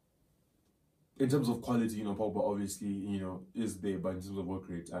 In terms of quality, you know, Pogba obviously, you know, is there, but in terms of work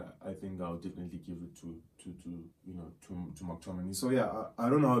rate, I think I'll definitely give it to McTominay. So yeah, I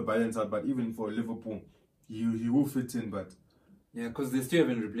don't know how it balances out, but even for Liverpool, he will fit in, but. Yeah, because they still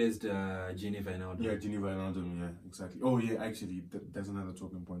haven't replaced Gini Wijnaldum. Yeah, Gini Wijnaldum, yeah, exactly. Oh yeah, actually, that's another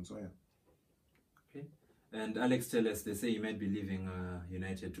talking point, so yeah. Okay. And Alex Telles, they say he might be leaving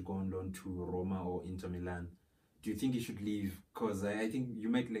United to go on loan to Roma or Inter Milan. Do you think he should leave? Because I think you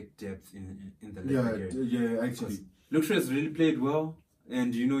might lack depth in the left area. Yeah, actually. Luke Shaw has really played well,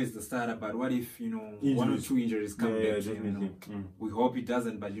 and you know he's the starter, but what if, you know, injuries. 1 or 2 injuries come back to him, you know? We hope he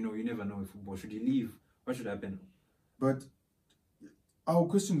doesn't, but, you know, you never know with football. Should he leave? What should happen? But I'll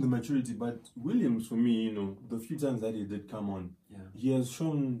question the maturity, but Williams, for me, you know, the few times that he did come on, he has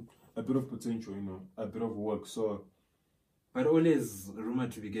shown a bit of potential, you know, a bit of work, so... But Ole is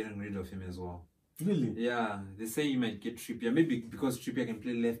rumored to be getting rid of him as well. Really? Yeah, they say he might get Trippier. Maybe because Trippier can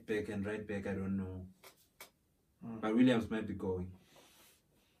play left back and right back, I don't know. But Williams might be going.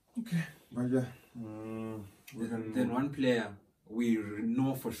 Okay, but yeah. Then one player we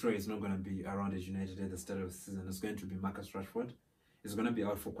know for sure is not going to be around at United at the start of the season. It's going to be Marcus Rashford. He's going to be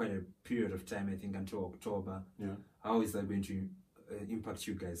out for quite a period of time, I think, until October. Yeah. How is that going to impact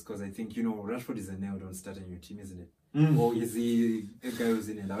you guys? Because I think, you know, Rashford is a nailed-on starter in your team, isn't it? Or is he a guy who's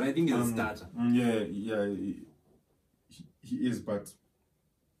in and out? I think he's a starter. Yeah, he is, but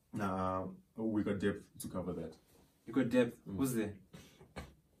we got depth to cover that. You got depth. Who's there?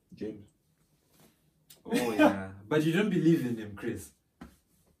 James. Oh, yeah. But you don't believe in him, Chris.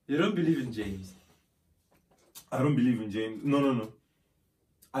 You don't believe in James. I don't believe in James. No.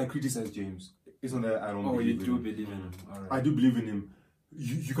 I criticize James. It's not that I don't believe in him. Oh, you do believe in him. All right. I do believe in him.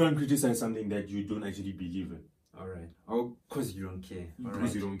 You can't criticize something that you don't actually believe in. All right. Oh, because you don't care.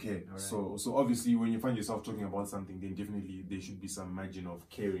 Because you don't care. Right. So obviously, when you find yourself talking about something, then definitely there should be some margin of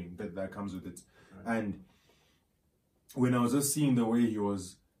caring that comes with it. Right. And when I was just seeing the way he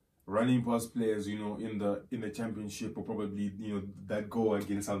was running past players, you know, in the championship, or probably, you know, that goal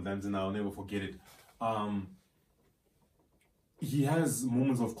against Southampton, I'll never forget it. He has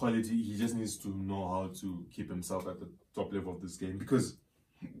moments of quality. He just needs to know how to keep himself at the top level of this game. Because,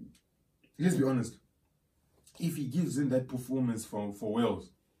 let's be honest, if he gives in that performance for Wales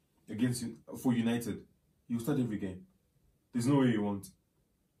for United, he'll start every game. There's no way he won't.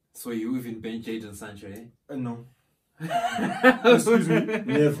 So you even bench Jadon Sancho, eh? No. Excuse me.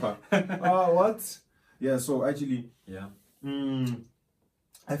 Never. What? Yeah. So actually, yeah.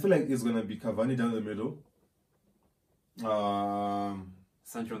 I feel like it's gonna be Cavani down the middle.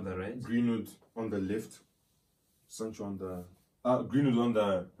 Sancho on the right. Greenwood on the left. Sancho on the Greenwood on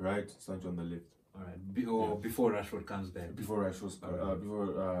the right. Sancho on the left. All right. Before Rashford comes back. Before Rashford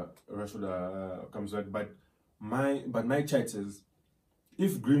comes back. But my chat is,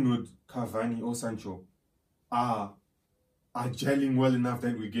 if Greenwood, Cavani, or Sancho are gelling well enough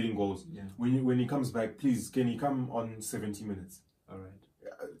that we're getting goals. Yeah. When he comes back, please, can he come on 70 minutes? All right.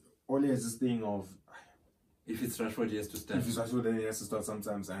 Ole has this thing of, if it's Rashford, he has to start. If it's Rashford, then he has to start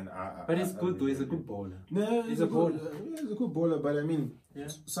sometimes. But he's good though. He's a good bowler. No, he's a bowler. He's a good bowler. But I mean,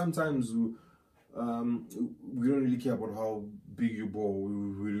 sometimes we don't really care about how big you bowl.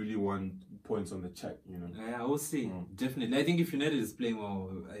 We really want points on the check, you know. I will see. Definitely. I think if United is playing well,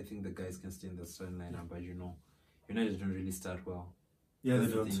 I think the guys can stay in the starting lineup. But you know, United don't really start well. Yeah, that's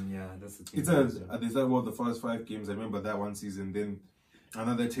they don't. Yeah, that's the thing. They start well the first 5 games. I remember that one season. Then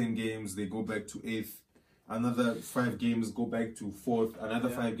another 10 games, they go back to 8th. Another 5 games, go back to 4th. Another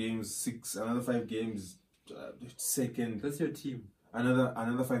 5 games, 6th. Another 5 games, 2nd. That's your team.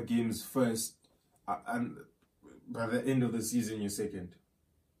 another 5 games first, and by the end of the season you're second.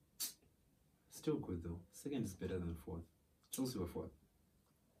 Still good though. Second is better than fourth. Chelsea were fourth.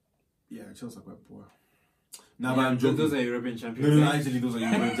 Yeah, Chelsea are quite poor. Now, Yeah, I'm joking. those are European champions. No, actually, those are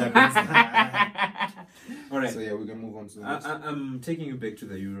European champions. All right. So yeah, we can move on to the next. I'm taking you back to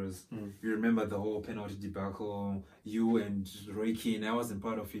the Euros. You remember the whole penalty debacle? You and Roy Keane, I wasn't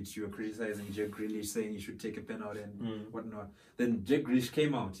part of it. You were criticizing Jack Grealish, saying he should take a penalty and whatnot. Then Jack Grealish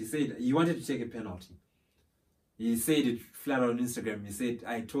came out. He said he wanted to take a penalty. He said it flat out on Instagram. He said,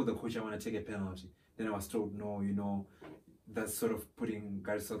 I told the coach I want to take a penalty. Then I was told, no, that's sort of putting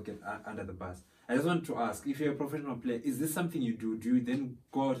Gareth Southgate under the bus. I just want to ask, if you're a professional player, is this something you do? Do you then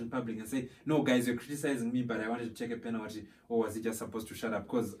go out in public and say, no, guys, you're criticizing me, but I wanted to take a penalty? Or was he just supposed to shut up?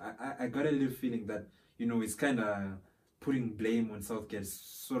 Because I got a little feeling that, it's kind of putting blame on Southgate,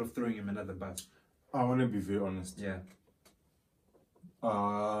 sort of throwing him under the bus. I want to be very honest. Yeah.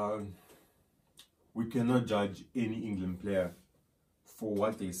 We cannot judge any England player for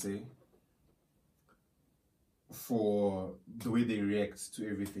what they say, for the way they react to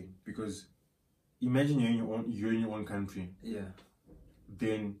everything, because imagine you're in your own country. Yeah.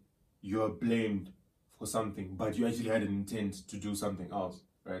 Then you're blamed for something, but you actually had an intent to do something else,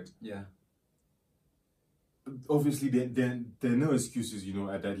 right? Yeah. Obviously, there are no excuses,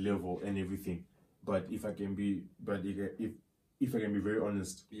 at that level and everything. But if I can be very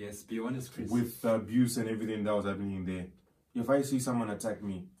honest. Yes, be honest, Chris. With the abuse and everything that was happening there, if I see someone attack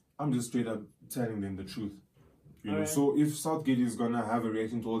me, I'm just straight up telling them the truth. Right. So if Southgate is gonna have a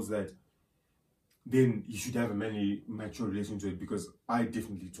reaction towards that, then you should have a mature relation to it, because I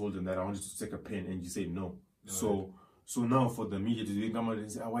definitely told him that I wanted to take a pen and you said no. Right. So now for the media to come out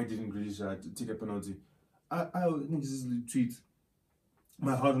and say, why didn't Grealish take a penalty? I would just tweet,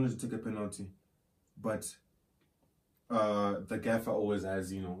 my heart wanted to take a penalty, but the gaffer always has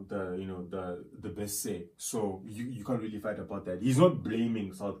the best say, so you can't really fight about that. He's not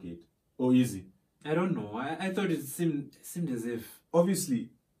blaming Southgate, or is he? I don't know. I thought it seemed as if, obviously,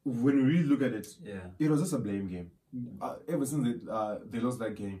 when we really look at it, yeah, it was just a blame game. Ever since they lost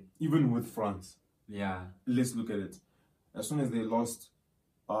that game, even with France, yeah, let's look at it. As soon as they lost,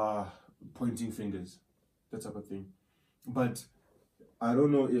 pointing fingers, that type of thing. But I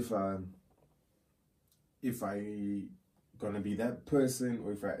don't know if I gonna be that person,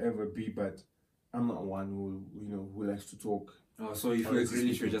 or if I ever be, but I'm not one who likes to talk. Oh, so if you're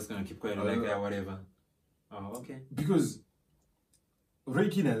Grealish, you're just gonna keep quiet, whatever. Oh, okay. Because Roy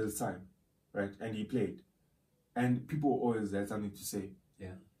Keane had his time, right? And he played. And people always had something to say.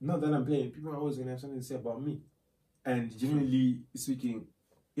 Yeah. Not that I'm playing, people are always gonna have something to say about me. And generally speaking,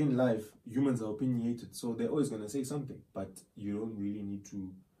 in life, humans are opinionated, so they're always gonna say something. But you don't really need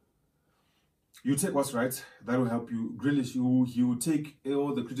to. You take what's right, that will help you. Grealish, he will take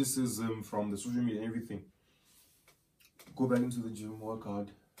all the criticism from the social media and everything. Go back into the gym, work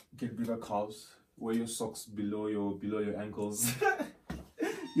hard, get bigger calves, wear your socks below your ankles.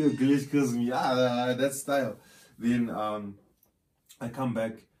 Your Grealish kills me. That style. Then I come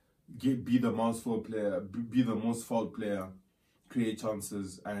back, be the most fault player, create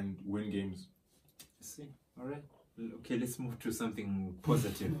chances and win games. See, all right. Okay, let's move to something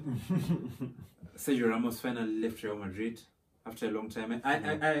positive. Sergio Ramos finally left Real Madrid after a long time.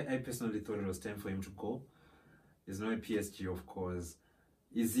 I personally thought it was time for him to go. He's not at PSG, of course.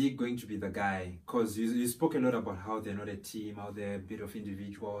 Is he going to be the guy? Because you spoke a lot about how they're not a team, how they're a bit of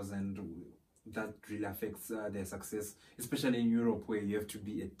individuals, and that really affects their success, especially in Europe, where you have to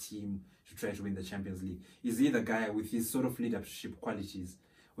be a team to try to win the Champions League. Is he the guy with his sort of leadership qualities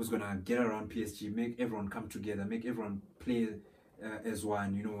who's going to get around PSG, make everyone come together, make everyone play as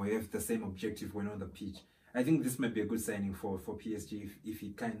one, have the same objective when on the pitch? I think this might be a good signing for PSG if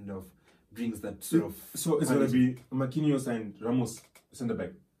he kind of brings that sort of... So it's going to be Marquinhos and Ramos centre back?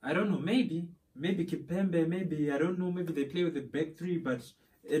 I don't know, maybe Kipembe, maybe, I don't know, maybe they play with the back three, but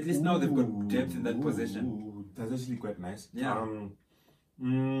at least now they've got depth in that position. That's actually quite nice. Yeah.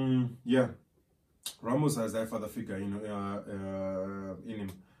 Yeah. Ramos has that father figure, in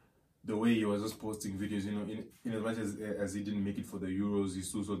him. The way he was just posting videos, in as much as he didn't make it for the Euros, he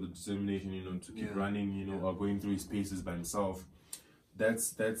still saw the determination, to keep running, or going through his paces by himself.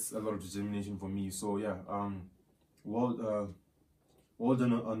 That's a lot of determination for me. So yeah, well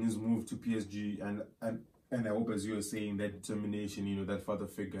done on his move to PSG, and I hope, as you were saying, that determination, that father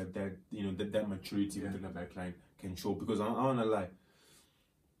figure, that that maturity within the backline can show. Because I don't wanna lie,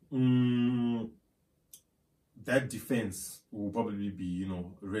 that defense will probably be,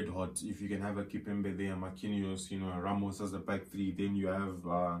 red hot if you can have a Kipembe there, Marquinhos, Ramos as the back three. Then you have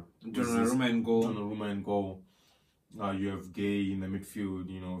Donnarumma and goal. Donnarumma and goal. You have Gay in the midfield,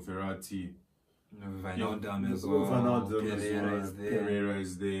 you know, Verratti. Wijnaldum as well. Pereira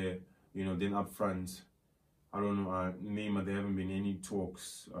is there. You know, then up front, I don't know, Neymar, there haven't been any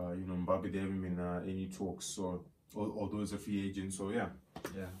talks. You know, Mbappe, there haven't been any talks. So, although it's a free agent, so yeah.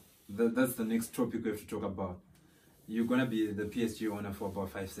 Yeah, that's the next topic we have to talk about. You're gonna be the PSG owner for about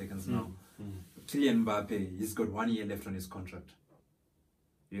 5 seconds now. Kylian Mbappe, he's got 1 year left on his contract.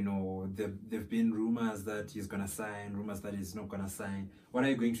 You know, there've been rumors that he's gonna sign, rumors that he's not gonna sign. What are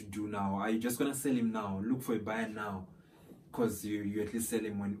you going to do now? Are you just gonna sell him now? Look for a buyer now, because you at least sell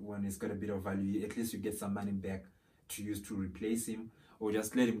him when he's got a bit of value. At least you get some money back to use to replace him, or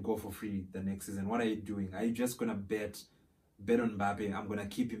just let him go for free the next season. What are you doing? Are you just gonna bet on Mbappe? I'm gonna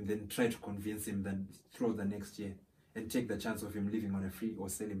keep him, then try to convince him, then throw the next year and take the chance of him leaving on a free, or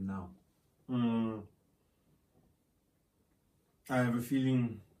sell him now? I have a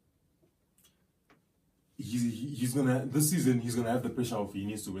feeling he's gonna, this season he's gonna have the pressure of he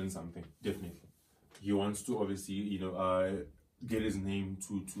needs to win something. Definitely, he wants to obviously, you know, get his name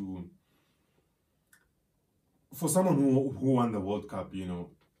to for someone who won the World Cup. You know,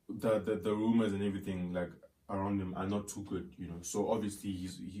 the rumors and everything like around him are not too good. You know, so obviously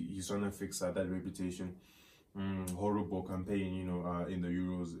he's trying to fix that reputation. Horrible campaign, you know, in the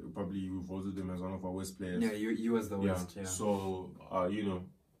Euros. Probably we voted him as one of our worst players. Yeah, he was the worst. Yeah. So, you know,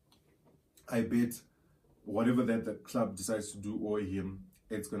 I bet whatever that the club decides to do or him,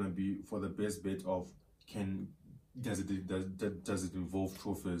 it's gonna be for the best bet of does it involve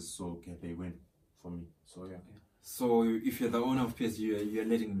trophies? So can they win for me? So yeah. So if you're the owner of PSG, you're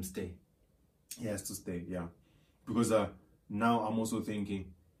letting him stay. He has to stay, yeah, because now I'm also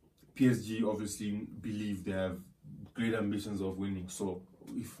thinking PSG obviously believe they have great ambitions of winning. So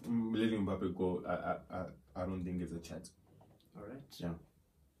if letting Mbappe go, I don't think it's a chat. All right. Yeah.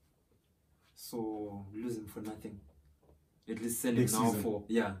 So lose him for nothing. At least sell him Next now season. for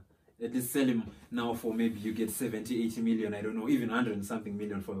At least sell him now for maybe you get 70, 80 million. I don't know, even 100 and something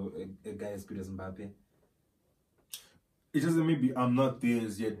million for a guy as good as Mbappe. It doesn't, maybe I'm not there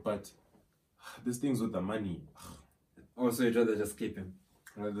as yet, but these things with the money. Also, you'd rather just keep him.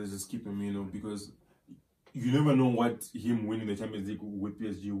 Rather just keep him, you know, because you never know what him winning the Champions League with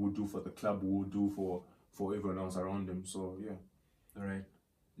PSG will do for the club, will do for everyone else around him. So yeah. All right.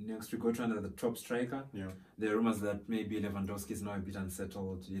 Next we go to another top striker. Yeah. There are rumors that maybe Lewandowski is now a bit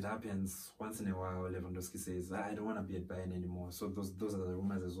unsettled. It happens once in a while. Lewandowski says, "I don't want to be at Bayern anymore." So those are the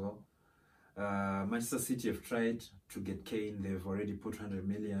rumors as well. Manchester City have tried to get Kane. They've already put 100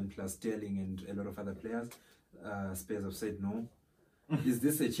 million plus Sterling and a lot of other players. Spurs have said no. Is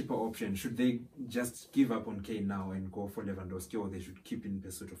this a cheaper option? Should they just give up on Kane now and go for Lewandowski, or they should keep in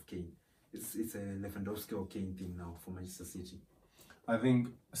pursuit of Kane? It's a Lewandowski or Kane thing now for Manchester City. I think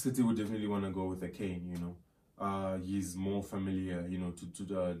City would definitely want to go with a Kane. You know, he's more familiar, you know, to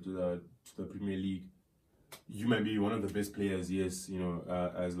the Premier League. You might be one of the best players, yes, you know,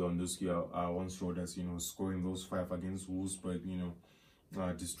 as Lewandowski once showed us, you know, scoring those 5 against Wolfsburg, you know,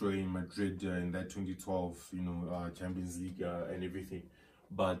 destroying Madrid in that 2012, you know, Champions League and everything.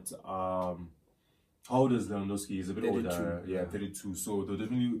 But how old is Lewandowski? He's a bit 32, older, yeah, 32. So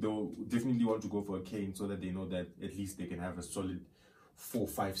they'll definitely want to go for a Kane so that they know that at least they can have a solid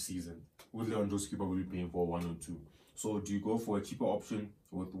 4-5 season. With Lewandowski probably paying for 1 or 2. So do you go for a cheaper option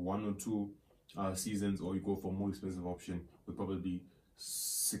with 1 or 2 seasons, or you go for a more expensive option with probably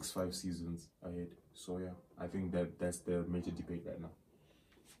 6-5 seasons ahead? So yeah, I think that's the major debate right now.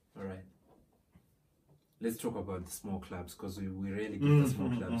 All right. Let's talk about the small clubs, because we really give the small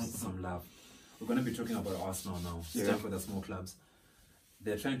clubs some love. We're going to be talking about Arsenal now. It's time for the small clubs.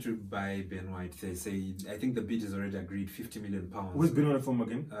 They're trying to buy Ben White. They say, I think the bid is already agreed, £50 million. Where's Ben White from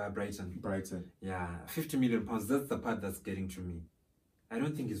again? Brighton. Yeah, £50 million. That's the part that's getting to me. I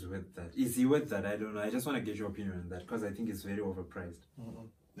don't think he's worth that. Is he worth that? I don't know. I just want to get your opinion on that, because I think it's very overpriced.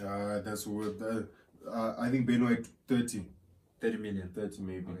 That's worth. I think Ben White 30 million. 30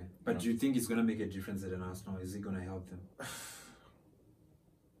 maybe. Okay. But do you think it's going to make a difference at an Arsenal? Is it going to help them?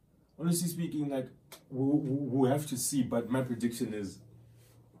 Honestly speaking, like, we'll have to see. But my prediction is,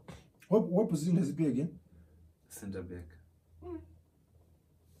 what position does he play again? Centre back.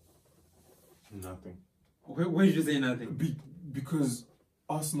 Nothing. Why did you say nothing? Because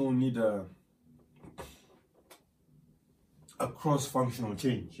Arsenal need a cross-functional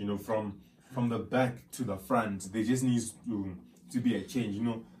change. You know, from the back to the front. There just needs to be a change. You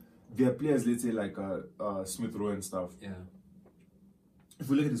know, there are players, let's say like Smith Rowe and stuff. Yeah. If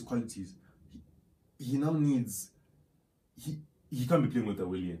we look at his qualities, he now needs. He can't be playing with a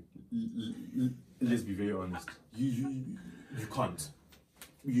Willian. Let's be very honest. You can't.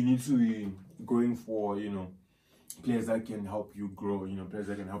 You need to be going for, you know, players that can help you grow, players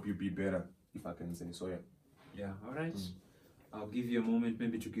that can help you be better, if I can say so. Yeah, all right. I'll give you a moment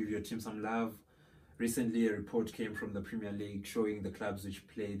maybe to give your team some love. Recently, a report came from the Premier League showing the clubs which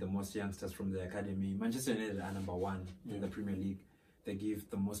play the most youngsters from the academy. Manchester United are number one in the Premier League. They give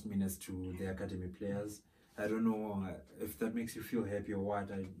the most minutes to the academy players. I don't know if that makes you feel happy or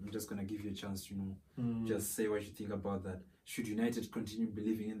what. I'm just going to give you a chance to, just say what you think about that. Should United continue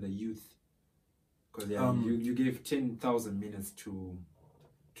believing in the youth? Because you gave 10,000 minutes to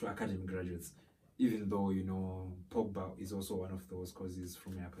academy graduates, even though, Pogba is also one of those because he's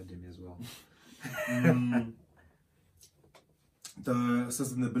from the academy as well. The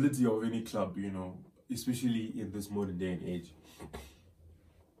sustainability of any club, especially in this modern day and age,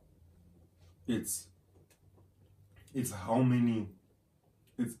 it's how many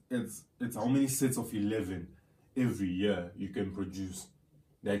sets of 11 every year you can produce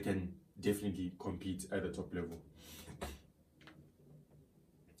that can definitely compete at the top level.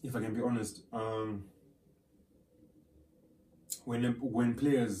 If I can be honest, when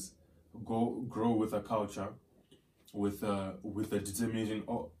players grow with a culture, with the determination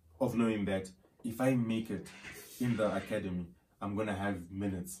of knowing that if I make it in the academy, I'm gonna have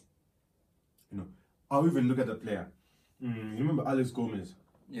minutes. I'll even look at the player. You remember Alex Gomez?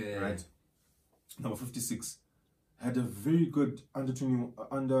 Yeah. Right. Number 56 had a very good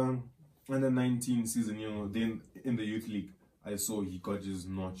under 19 season. Then in the youth league, I saw he got his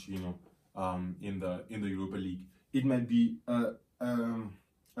notch. In the Europa League, it might be a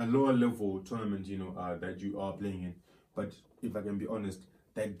lower level tournament, that you are playing in. But if I can be honest,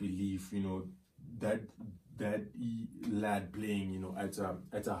 that belief, that lad playing, at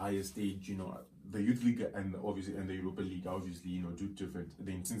a higher stage, the youth league and the Europa League, obviously, do different.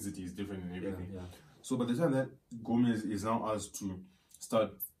 The intensity is different and everything. Yeah. So by the time that Gomez is now asked to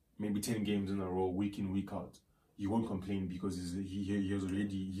start maybe 10 games in a row, week in, week out, he won't complain because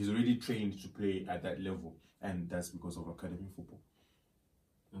he's already trained to play at that level, and that's because of academy football.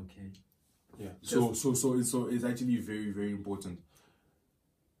 Okay. Yeah. So it's actually very, very important.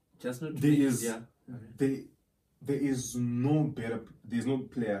 Just not there's no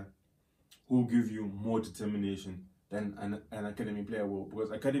player who will give you more determination than an academy player will,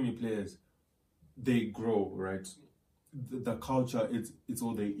 because academy players, they grow, right? The culture, it's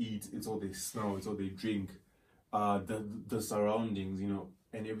all they eat, it's all they smell, it's all they drink, the surroundings,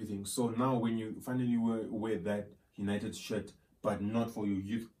 and everything. So now when you finally wear that United shirt, but not for your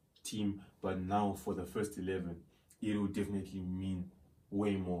youth team, but now for the first 11, it will definitely mean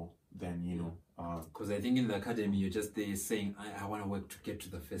way more than because I think in the academy you're just there saying I want to work to get to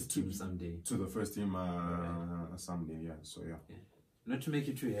the first team someday. To the first team someday, yeah. So yeah. Not to make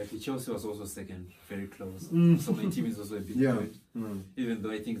you too happy, Chelsea was also second, very close. So my team is also a bit good. Even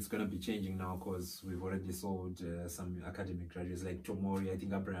though I think it's going to be changing now because we've already sold some academic graduates like Tomori. I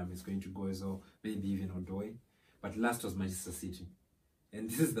think Abraham is going to go as well, maybe even Odoi. But last was Manchester City. And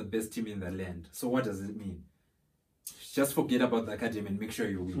this is the best team in the land. So what does it mean? Just forget about the academy and make sure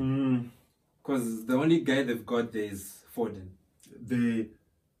you win. Because the only guy they've got there is Foden. There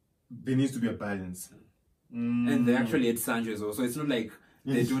needs to be a balance. And they actually had Sancho as well. So it's not like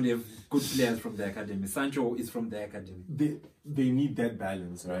they don't have good players from the academy. Sancho is from the academy. They need that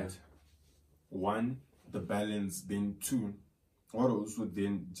balance, right? Yeah. One, the balance. Then two, what I also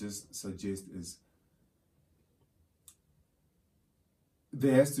then just suggest is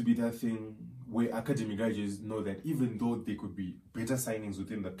there has to be that thing where academy graduates know that even though they could be better signings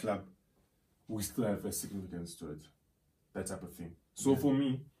within the club, we still have a significance to it. That type of thing. So for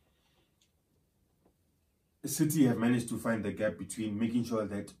me, City have managed to find the gap between making sure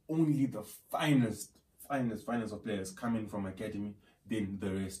that only the finest of players come in from academy, then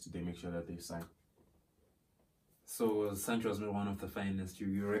the rest they make sure that they sign. So Sancho is not one of the finest.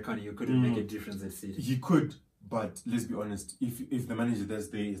 You reckon you couldn't make a difference at City? He could, but let's be honest. If the manager that's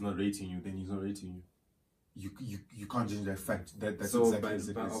there is not rating you, then he's not rating you. You can't change that fact. That's so,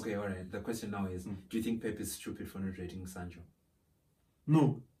 exactly but okay, all right. The question now is: do you think Pep is stupid for not rating Sancho?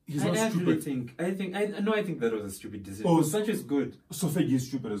 No. He's not stupid. I think that was a stupid decision. Oh, Sancho is good. So Fergie is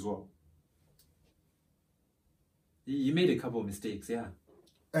stupid as well. He made a couple of mistakes, yeah.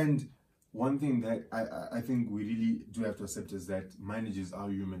 And one thing that I think we really do have to accept is that managers are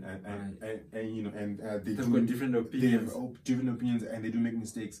human, and they've got different opinions. They have different opinions, and they do make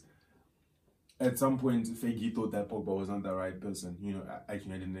mistakes. At some point, Fergie thought that Pogba was not the right person, at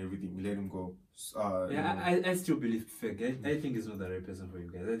United and everything. Let him go. I still believe Fergie. I think he's not the right person for you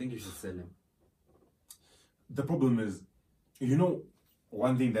guys. I think you should sell him. The problem is,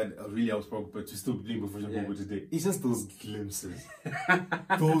 one thing that really helps Pogba to still playing professional football today, it's just those glimpses.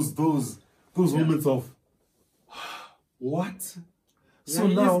 those moments of, What? Yeah, So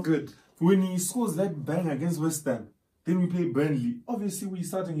he now, is good. when he scores that bang against West Ham, then we play Burnley. Obviously, we're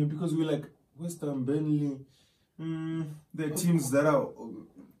starting him because we're like, West Ham, Burnley, they're teams that are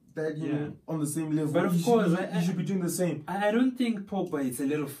you know, on the same level. But of course, you should be doing the same. I don't think Pogba is a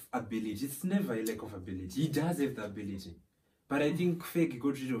lot of ability. It's never a lack of ability. He does have the ability. But I think Fake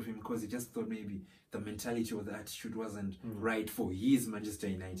got rid of him because he just thought maybe the mentality or the attitude wasn't right for his Manchester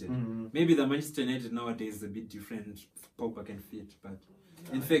United. Maybe the Manchester United nowadays is a bit different. Pogba can fit, but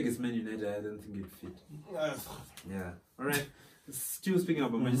in Fake's Man United, I don't think it fit. Yeah. All right. Still speaking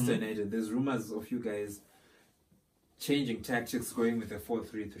about Manchester United, there's rumors of you guys changing tactics, going with a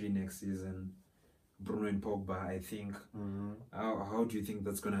 4-3-3 next season. Bruno and Pogba, I think. How do you think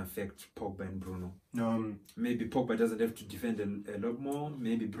that's going to affect Pogba and Bruno? Maybe Pogba doesn't have to defend a lot more.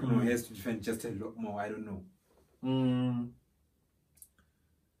 Maybe Bruno has to defend just a lot more. I don't know.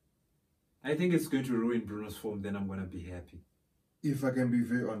 I think it's going to ruin Bruno's form. Then I'm going to be happy. If I can be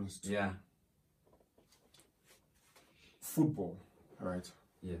very honest. Yeah. Football, right?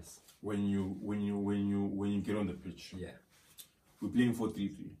 Yes. When you get on the pitch. Yeah. We're playing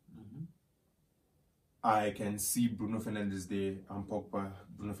 4-3-3. I can see Bruno Fernandes there. I'm Pogba.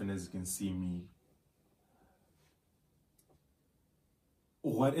 Bruno Fernandes can see me.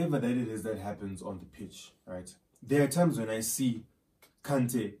 Whatever that it is that happens on the pitch, right? There are times when I see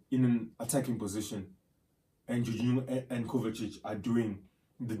Kante in an attacking position, and Jorginho and Kovacic are doing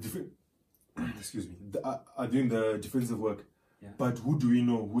the are doing the defensive work. Yeah. But who do we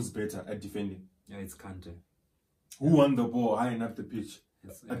know who's better at defending? Yeah, it's Kante. Who won the ball high enough the pitch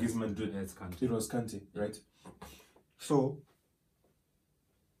against Yes. Madrid? Yeah, it's Kante. It was Kante, right? So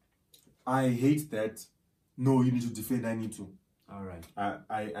I hate that. No, you need to defend. I need to. All right.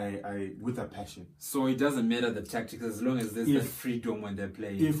 I with a passion. So it doesn't matter the tactics as long as there's that freedom when they're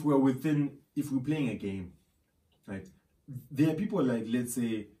playing. If we're playing a game, right? There are people like, let's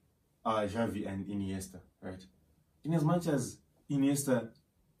say, Xavi and Iniesta, right? In as much as Iniesta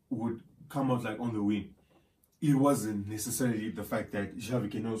would come out like on the wing, it wasn't necessarily the fact that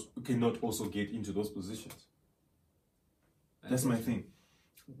Xavi cannot also get into those positions. That's my thing.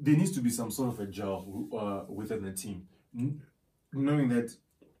 There needs to be some sort of a gel within the team. Knowing that,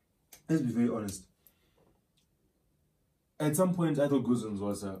 let's be very honest, at some point I thought Guzans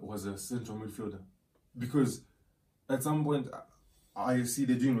was a central midfielder. Because at some point I see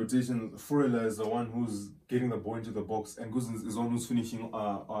they're doing rotation. Forella is the one who's getting the ball into the box, and Guzans is the one who's finishing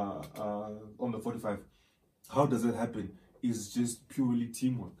on the 45. How does that happen? It's just purely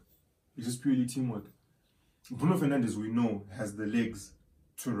teamwork. It's just purely teamwork. Bruno Fernandes, we know, has the legs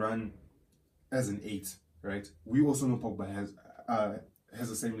to run as an 8, right? We also know Pogba has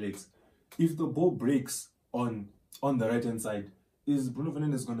the same legs. If the ball breaks on the right-hand side, is Bruno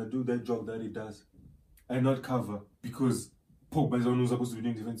Fernandes going to do that job that he does and not cover? Because Pogba is the one who's supposed to be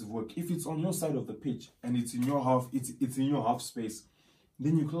doing defensive work. If it's on your side of the pitch and it's in your half, it's in your half space,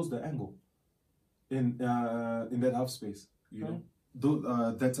 then you close the angle in that half space, you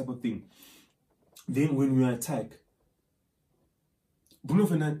know, that type of thing. Then when we attack, Bruno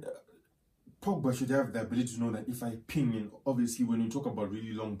Fernandes, Pogba should have the ability to know that if I ping in, obviously when we talk about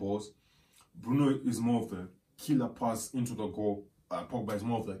really long balls, Bruno is more of the killer pass into the goal. Pogba is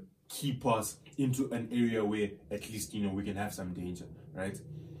more of the key pass into an area where at least, you know, we can have some danger, right?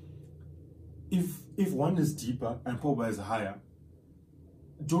 If one is deeper and Pogba is higher,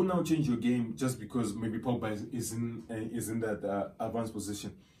 don't now change your game just because maybe Pogba is in that advanced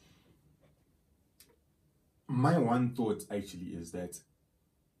position. My one thought actually is that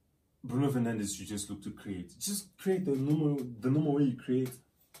Bruno Fernandes should just look to create. Just create the normal way you create.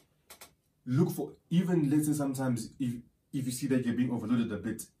 Look for, even let's say sometimes if you see that you're being overloaded a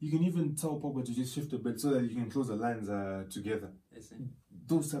bit, you can even tell Pogba to just shift a bit so that you can close the lines together.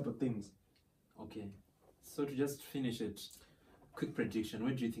 Those type of things. Okay. So to just finish it, quick prediction.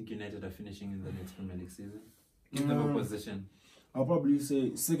 Where do you think United are finishing in the next Premier League season? Give them a position. I'll probably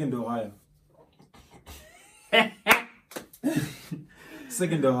say second or higher.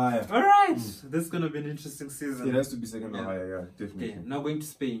 Second or higher. All right. This is going to be an interesting season. It has to be second or higher, yeah, definitely. Okay, now going to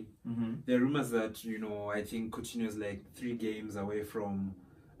Spain. There are rumors that, you know, I think Coutinho is like 3 games away from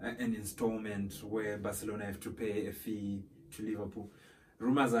an installment where Barcelona have to pay a fee to Liverpool.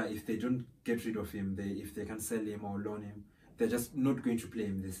 Rumors are if they don't get rid of him, if they can sell him or loan him, they're just not going to play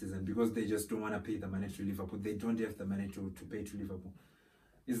him this season because they just don't want to pay the money to Liverpool. They don't have the money to pay to Liverpool.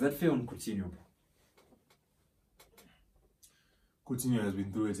 Is that fair on Coutinho? Coutinho has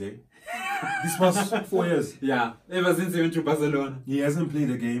been through it, eh? These past 4 years. Yeah, ever since he went to Barcelona. He hasn't played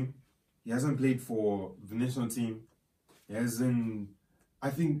a game. He hasn't played for the national team. He hasn't... I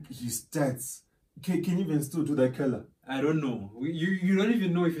think his stats... Can even still do that color. I don't know. You don't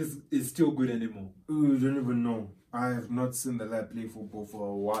even know if it's still good anymore. You don't even know. I have not seen the lad play football for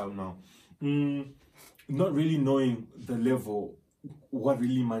a while now. Not really knowing the level, what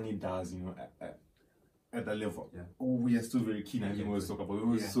really money does, at that level. Yeah. We are still very keen. I think we were talk about. We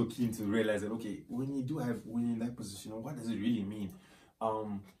were Yeah. so keen to realize that when you're in that position, what does it really mean?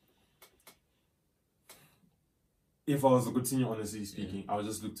 If I was to continue, honestly speaking, I would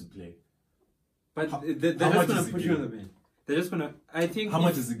just look to play. But they're how just much gonna is the put you on game? the bench. They're just gonna. I think. How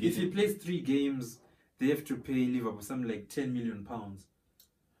much is the If he game? plays 3 games, they have to pay Liverpool something like £10 million.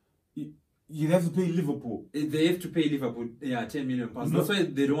 You have to pay Liverpool. They have to pay Liverpool, £10 million. That's why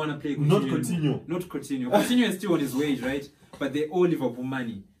they don't want to play Coutinho. Not Coutinho. Not Coutinho. Coutinho is still on his wage, right? But they owe Liverpool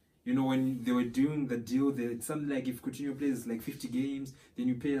money. When they were doing the deal, it's something like if Coutinho plays like 50 games, then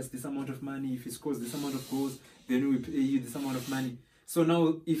you pay us this amount of money. If he scores this amount of goals, then we pay you this amount of money. So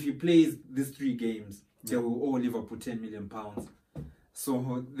now, if he plays these 3 games, they will owe Liverpool £10 million.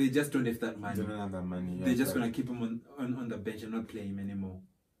 So they just don't have that money. They don't have that money. They're just going to keep him on the bench and not play him anymore.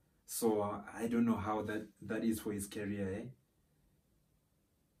 So I don't know how that is for his career, eh?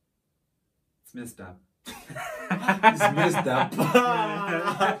 It's messed up. It's messed up.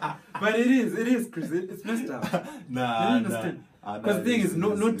 But it is, Chris. It's messed up. I don't understand. Because the thing is,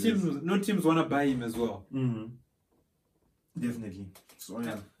 no teams want to buy him as well. Mm-hmm. Definitely. So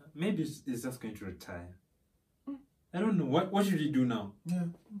yeah. Maybe he's just going to retire. I don't know. What should he do now? Yeah.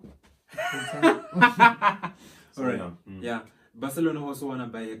 All right. Yeah. Barcelona also want to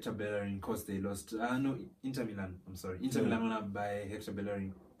buy Hector Bellerin because they lost. No, Inter Milan. I'm sorry. Inter Milan want to buy Hector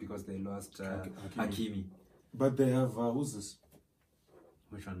Bellerin because they lost Hakimi. But they have who's this?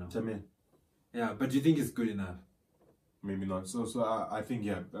 Which one now? Jamin. Yeah, but do you think it's good enough? Maybe not. So I think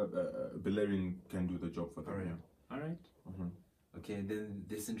Bellerin can do the job for them. All right. Mm-hmm. Okay, then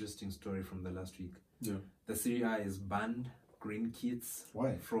this interesting story from the last week. Yeah. The Serie A is banned green kits.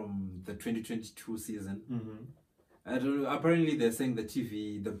 Why? From the 2022 season. Mm-hmm. I don't know. Apparently, they're saying the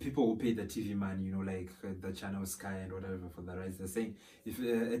people who pay the TV money, like the channel Sky and whatever for the rights, they're saying if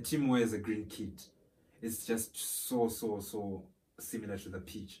a team wears a green kit, it's just so similar to the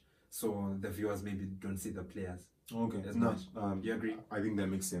pitch. So the viewers maybe don't see the players. Okay. As much. You agree? I think that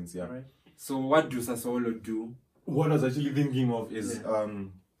makes sense. Yeah. All right. So what do Sassuolo do? What I was actually thinking of is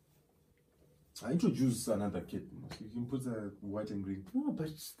I introduced another kit. You can put a white and green. No, but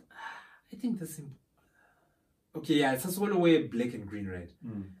I think the same. Okay, yeah, Sassuolo wear black and green, right?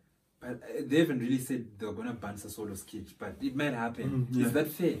 But they haven't really said they're gonna ban Sassuolo's kit, but it might happen. Is that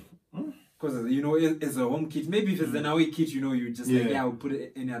fair? Because as a home kit, maybe if it's an away kit, you just I'll put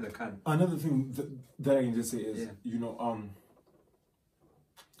it any other color. Another thing that I can just say is,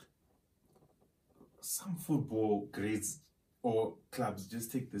 some football grades or clubs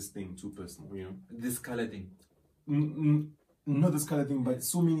just take this thing too personal. This color thing. Not this color thing, but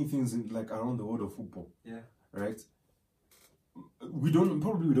so many things around the world of football. Yeah. Right. We don't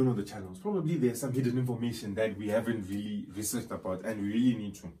know the channels. Probably there's some hidden information that we haven't really researched about, and we really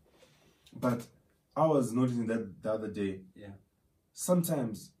need to. But I was noticing that the other day. Yeah.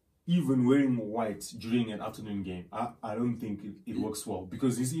 Sometimes even wearing white during an afternoon game, I don't think it works well,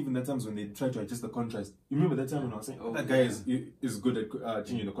 because you see even the times when they try to adjust the contrast. You remember that time when I was saying that guy is good at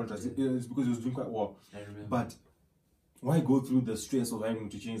changing the contrast? It's because he was doing quite well. I remember. But why go through the stress of having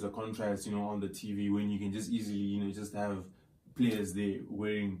to change the contrast, on the TV, when you can just easily, just have players there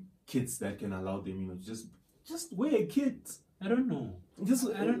wearing kits that can allow them, just wear a kit. I don't know.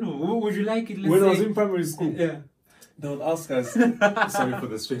 I don't know. Would you like it? When I was in primary school, they'll ask us. Sorry for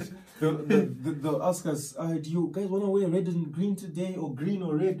the stress. They'll ask us, do you guys want to wear red and green today, or green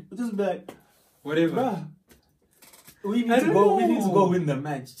or red? We'll just be like, whatever. We need to go win the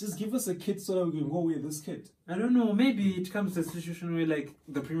match. Just give us a kit so that we can go wear this kit. I don't know. Maybe it comes to a situation where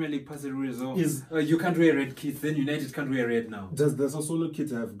the Premier League passes the rules. You can't wear red kits. Then United can't wear red now. Does the Sassuolo kit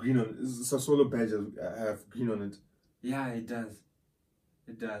have green on? Does the Sassuolo badge have green on it? Yeah, it does.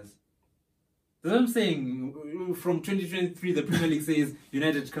 It does. That's what I'm saying. From 2023, the Premier League says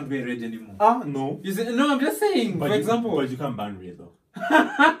United can't wear red anymore. No. You say, no, I'm just saying, for example. But you can't ban red, though.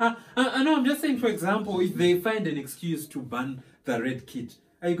 No, I'm just saying, for example, if they find an excuse to ban the red kit,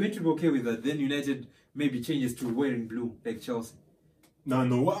 are you going to be okay with that? Then United maybe changes to wearing blue, like Chelsea. No,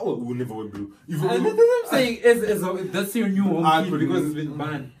 we'll never wear blue. That's what I'm saying. That's your new home kit because it's been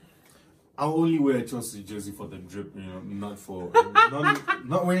banned. I'll only wear a Chelsea jersey for the drip, not for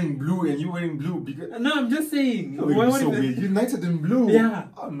not wearing blue and you wearing blue because. No, I'm just saying. Why so weird. United in blue. Yeah.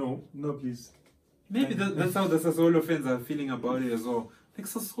 Oh no, please. Maybe that's how the Sassuolo fans are feeling about it as well.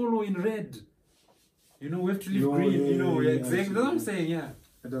 Sassuolo in red. We have to leave green. Exactly. That's what I'm saying. Yeah.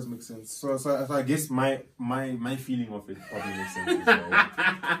 It does make sense. So I guess my feeling of it probably makes sense.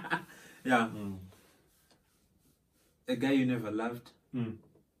 Well. Yeah. A guy you never loved,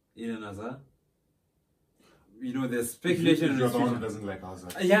 Eden Hazard. You know, there's speculation. You're the one who doesn't like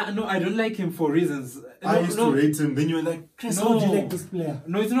Hazard. Yeah, no, I don't like him for reasons. I used to rate him. Then you're like, Chris, how do you like this player?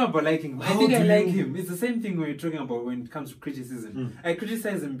 No, it's not about liking him. I think I like him. It's the same thing when you're talking about when it comes to criticism. I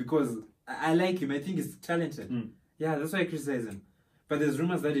criticize him because I like him. I think he's talented. Yeah, that's why I criticize him. But there's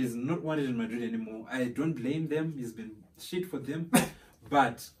rumors that he's not wanted in Madrid anymore. I don't blame them. He's been shit for them.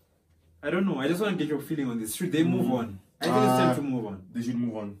 But I don't know. I just want to get your feeling on this. Should they move on? I think it's time to move on. They should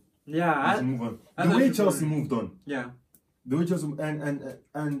move on. Yeah, they should move on. The way Chelsea moved on. Yeah. The way Chelsea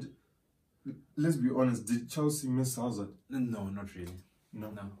and let's be honest, did Chelsea miss Hazard? No, not really.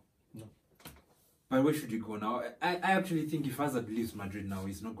 No. But where should you go now? I actually think if Hazard leaves Madrid now,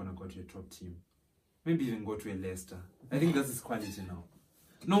 he's not gonna go to a top team. Maybe even go to a Leicester. I think that's his quality now.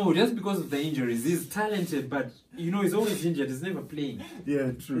 No, just because of the injuries. He's talented, but you know he's always injured. He's never playing.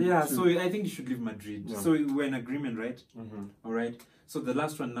 Yeah, true. Yeah, true. so I think he should leave Madrid. Yeah. So we're in agreement, right? All right. So the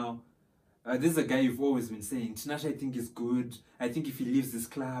last one now. This is a guy you've always been saying. Tinashe, I think is good. I think if he leaves this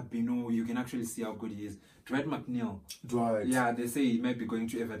club, you know, you can actually see how good he is. Dwight McNeil. Dwight. Yeah, they say he might be going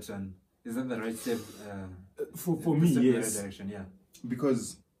to Everton. Is that the right step? For me, yes. Right direction, yeah.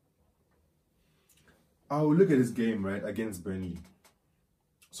 Because I will look at his game, right, against Burnley.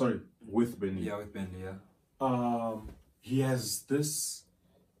 Sorry, with Burnley. Yeah, with Burnley, yeah. He has this...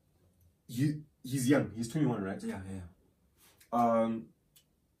 He's young. He's 21, right? Yeah.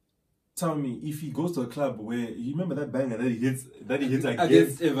 Tell me, if he goes to a club where... You remember that banger that he hits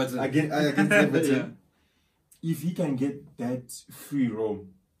against Everton. Against Everton. Yeah. If he can get that free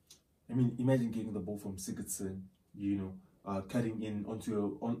roam, I mean, imagine getting the ball from Sigurdsson, you know, cutting in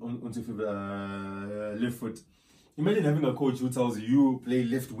onto left foot. Imagine having a coach who tells you play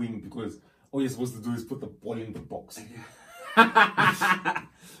left wing because all you're supposed to do is put the ball in the box.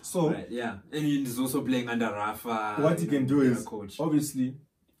 So right, yeah, and he's also playing under Rafa. What he can do is coach. Obviously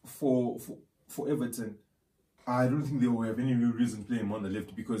for Everton, I don't think they will have any real reason to play him on the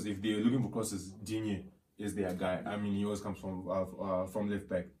left because if they're looking for crosses, Digne is their guy. I mean, he always comes from left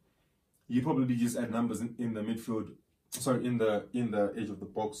back. You probably just add numbers in the midfield. Sorry, in the edge of the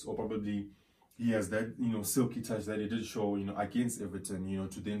box, or probably he has that, you know, silky touch that he did show, you know, against Everton, you know,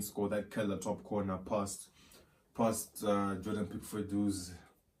 to then score that killer top corner past Jordan Pickford, who's...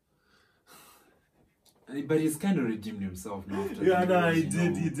 But he's kind of redeemed himself now. Yeah, no, he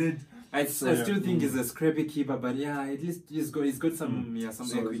did. I still think he's a scrappy keeper, but yeah, at least he's got some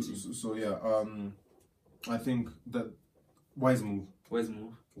equity. I think that wise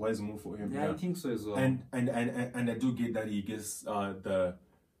move for him. Yeah, I think so as well. And I do get that he gets the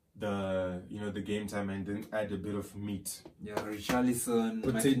game time and then add a bit of meat. Yeah, Richarlison,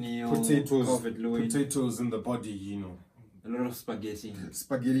 potatoes in the body, you know. A lot of spaghetti,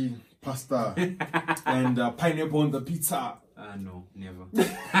 pasta, and pineapple on the pizza. No, never.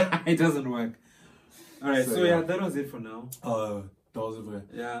 It doesn't work. All right, so yeah, that was it for now. That was it for that.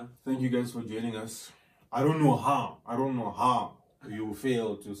 Yeah. Thank you guys for joining us. I don't know how you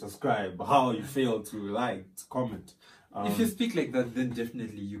fail to subscribe, how you fail to like, to comment. If you speak like that, then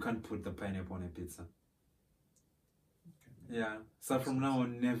definitely you can't put the pineapple on a pizza. Okay. Yeah. So from now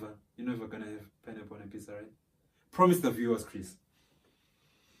on, never. You're never gonna have pineapple on a pizza, right? Promise the viewers, Chris.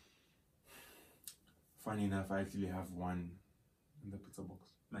 Funny enough, I actually have one in the pizza box.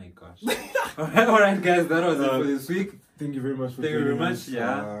 My gosh. All right, guys, that was it for this week. Thank you very much for Thank you very much.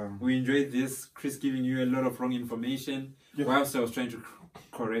 Yeah, we enjoyed this. Chris giving you a lot of wrong information. Yeah. Whilst I was trying to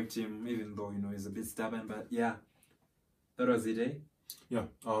correct him, even though, you know, he's a bit stubborn. But yeah, that was it, eh? Yeah.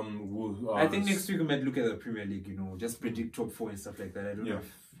 I think next week we might look at the Premier League, you know, just predict top 4 and stuff like that. I don't know if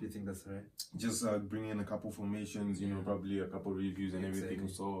you think that's right. Just bring in a couple formations, you know, probably a couple reviews and everything.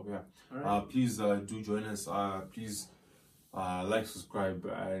 So yeah, right. Please do join us. Please like, subscribe,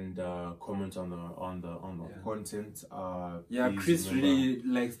 and comment on the content. Chris really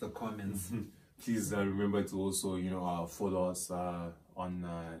likes the comments. Please remember to also, you know, follow us on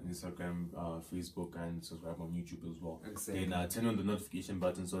Instagram, Facebook, and subscribe on YouTube as well. Exactly. And turn on the notification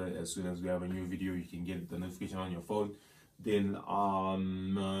button so that as soon as we have a new video, you can get the notification on your phone. Then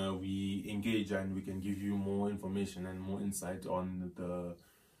we engage and we can give you more information and more insight on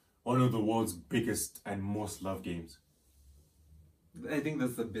one of the world's biggest and most loved games. I think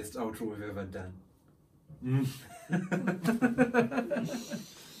that's the best outro we've ever done.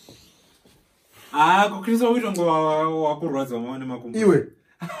 Kukrisa wito wakurwadza mwana makumbu. Iwe.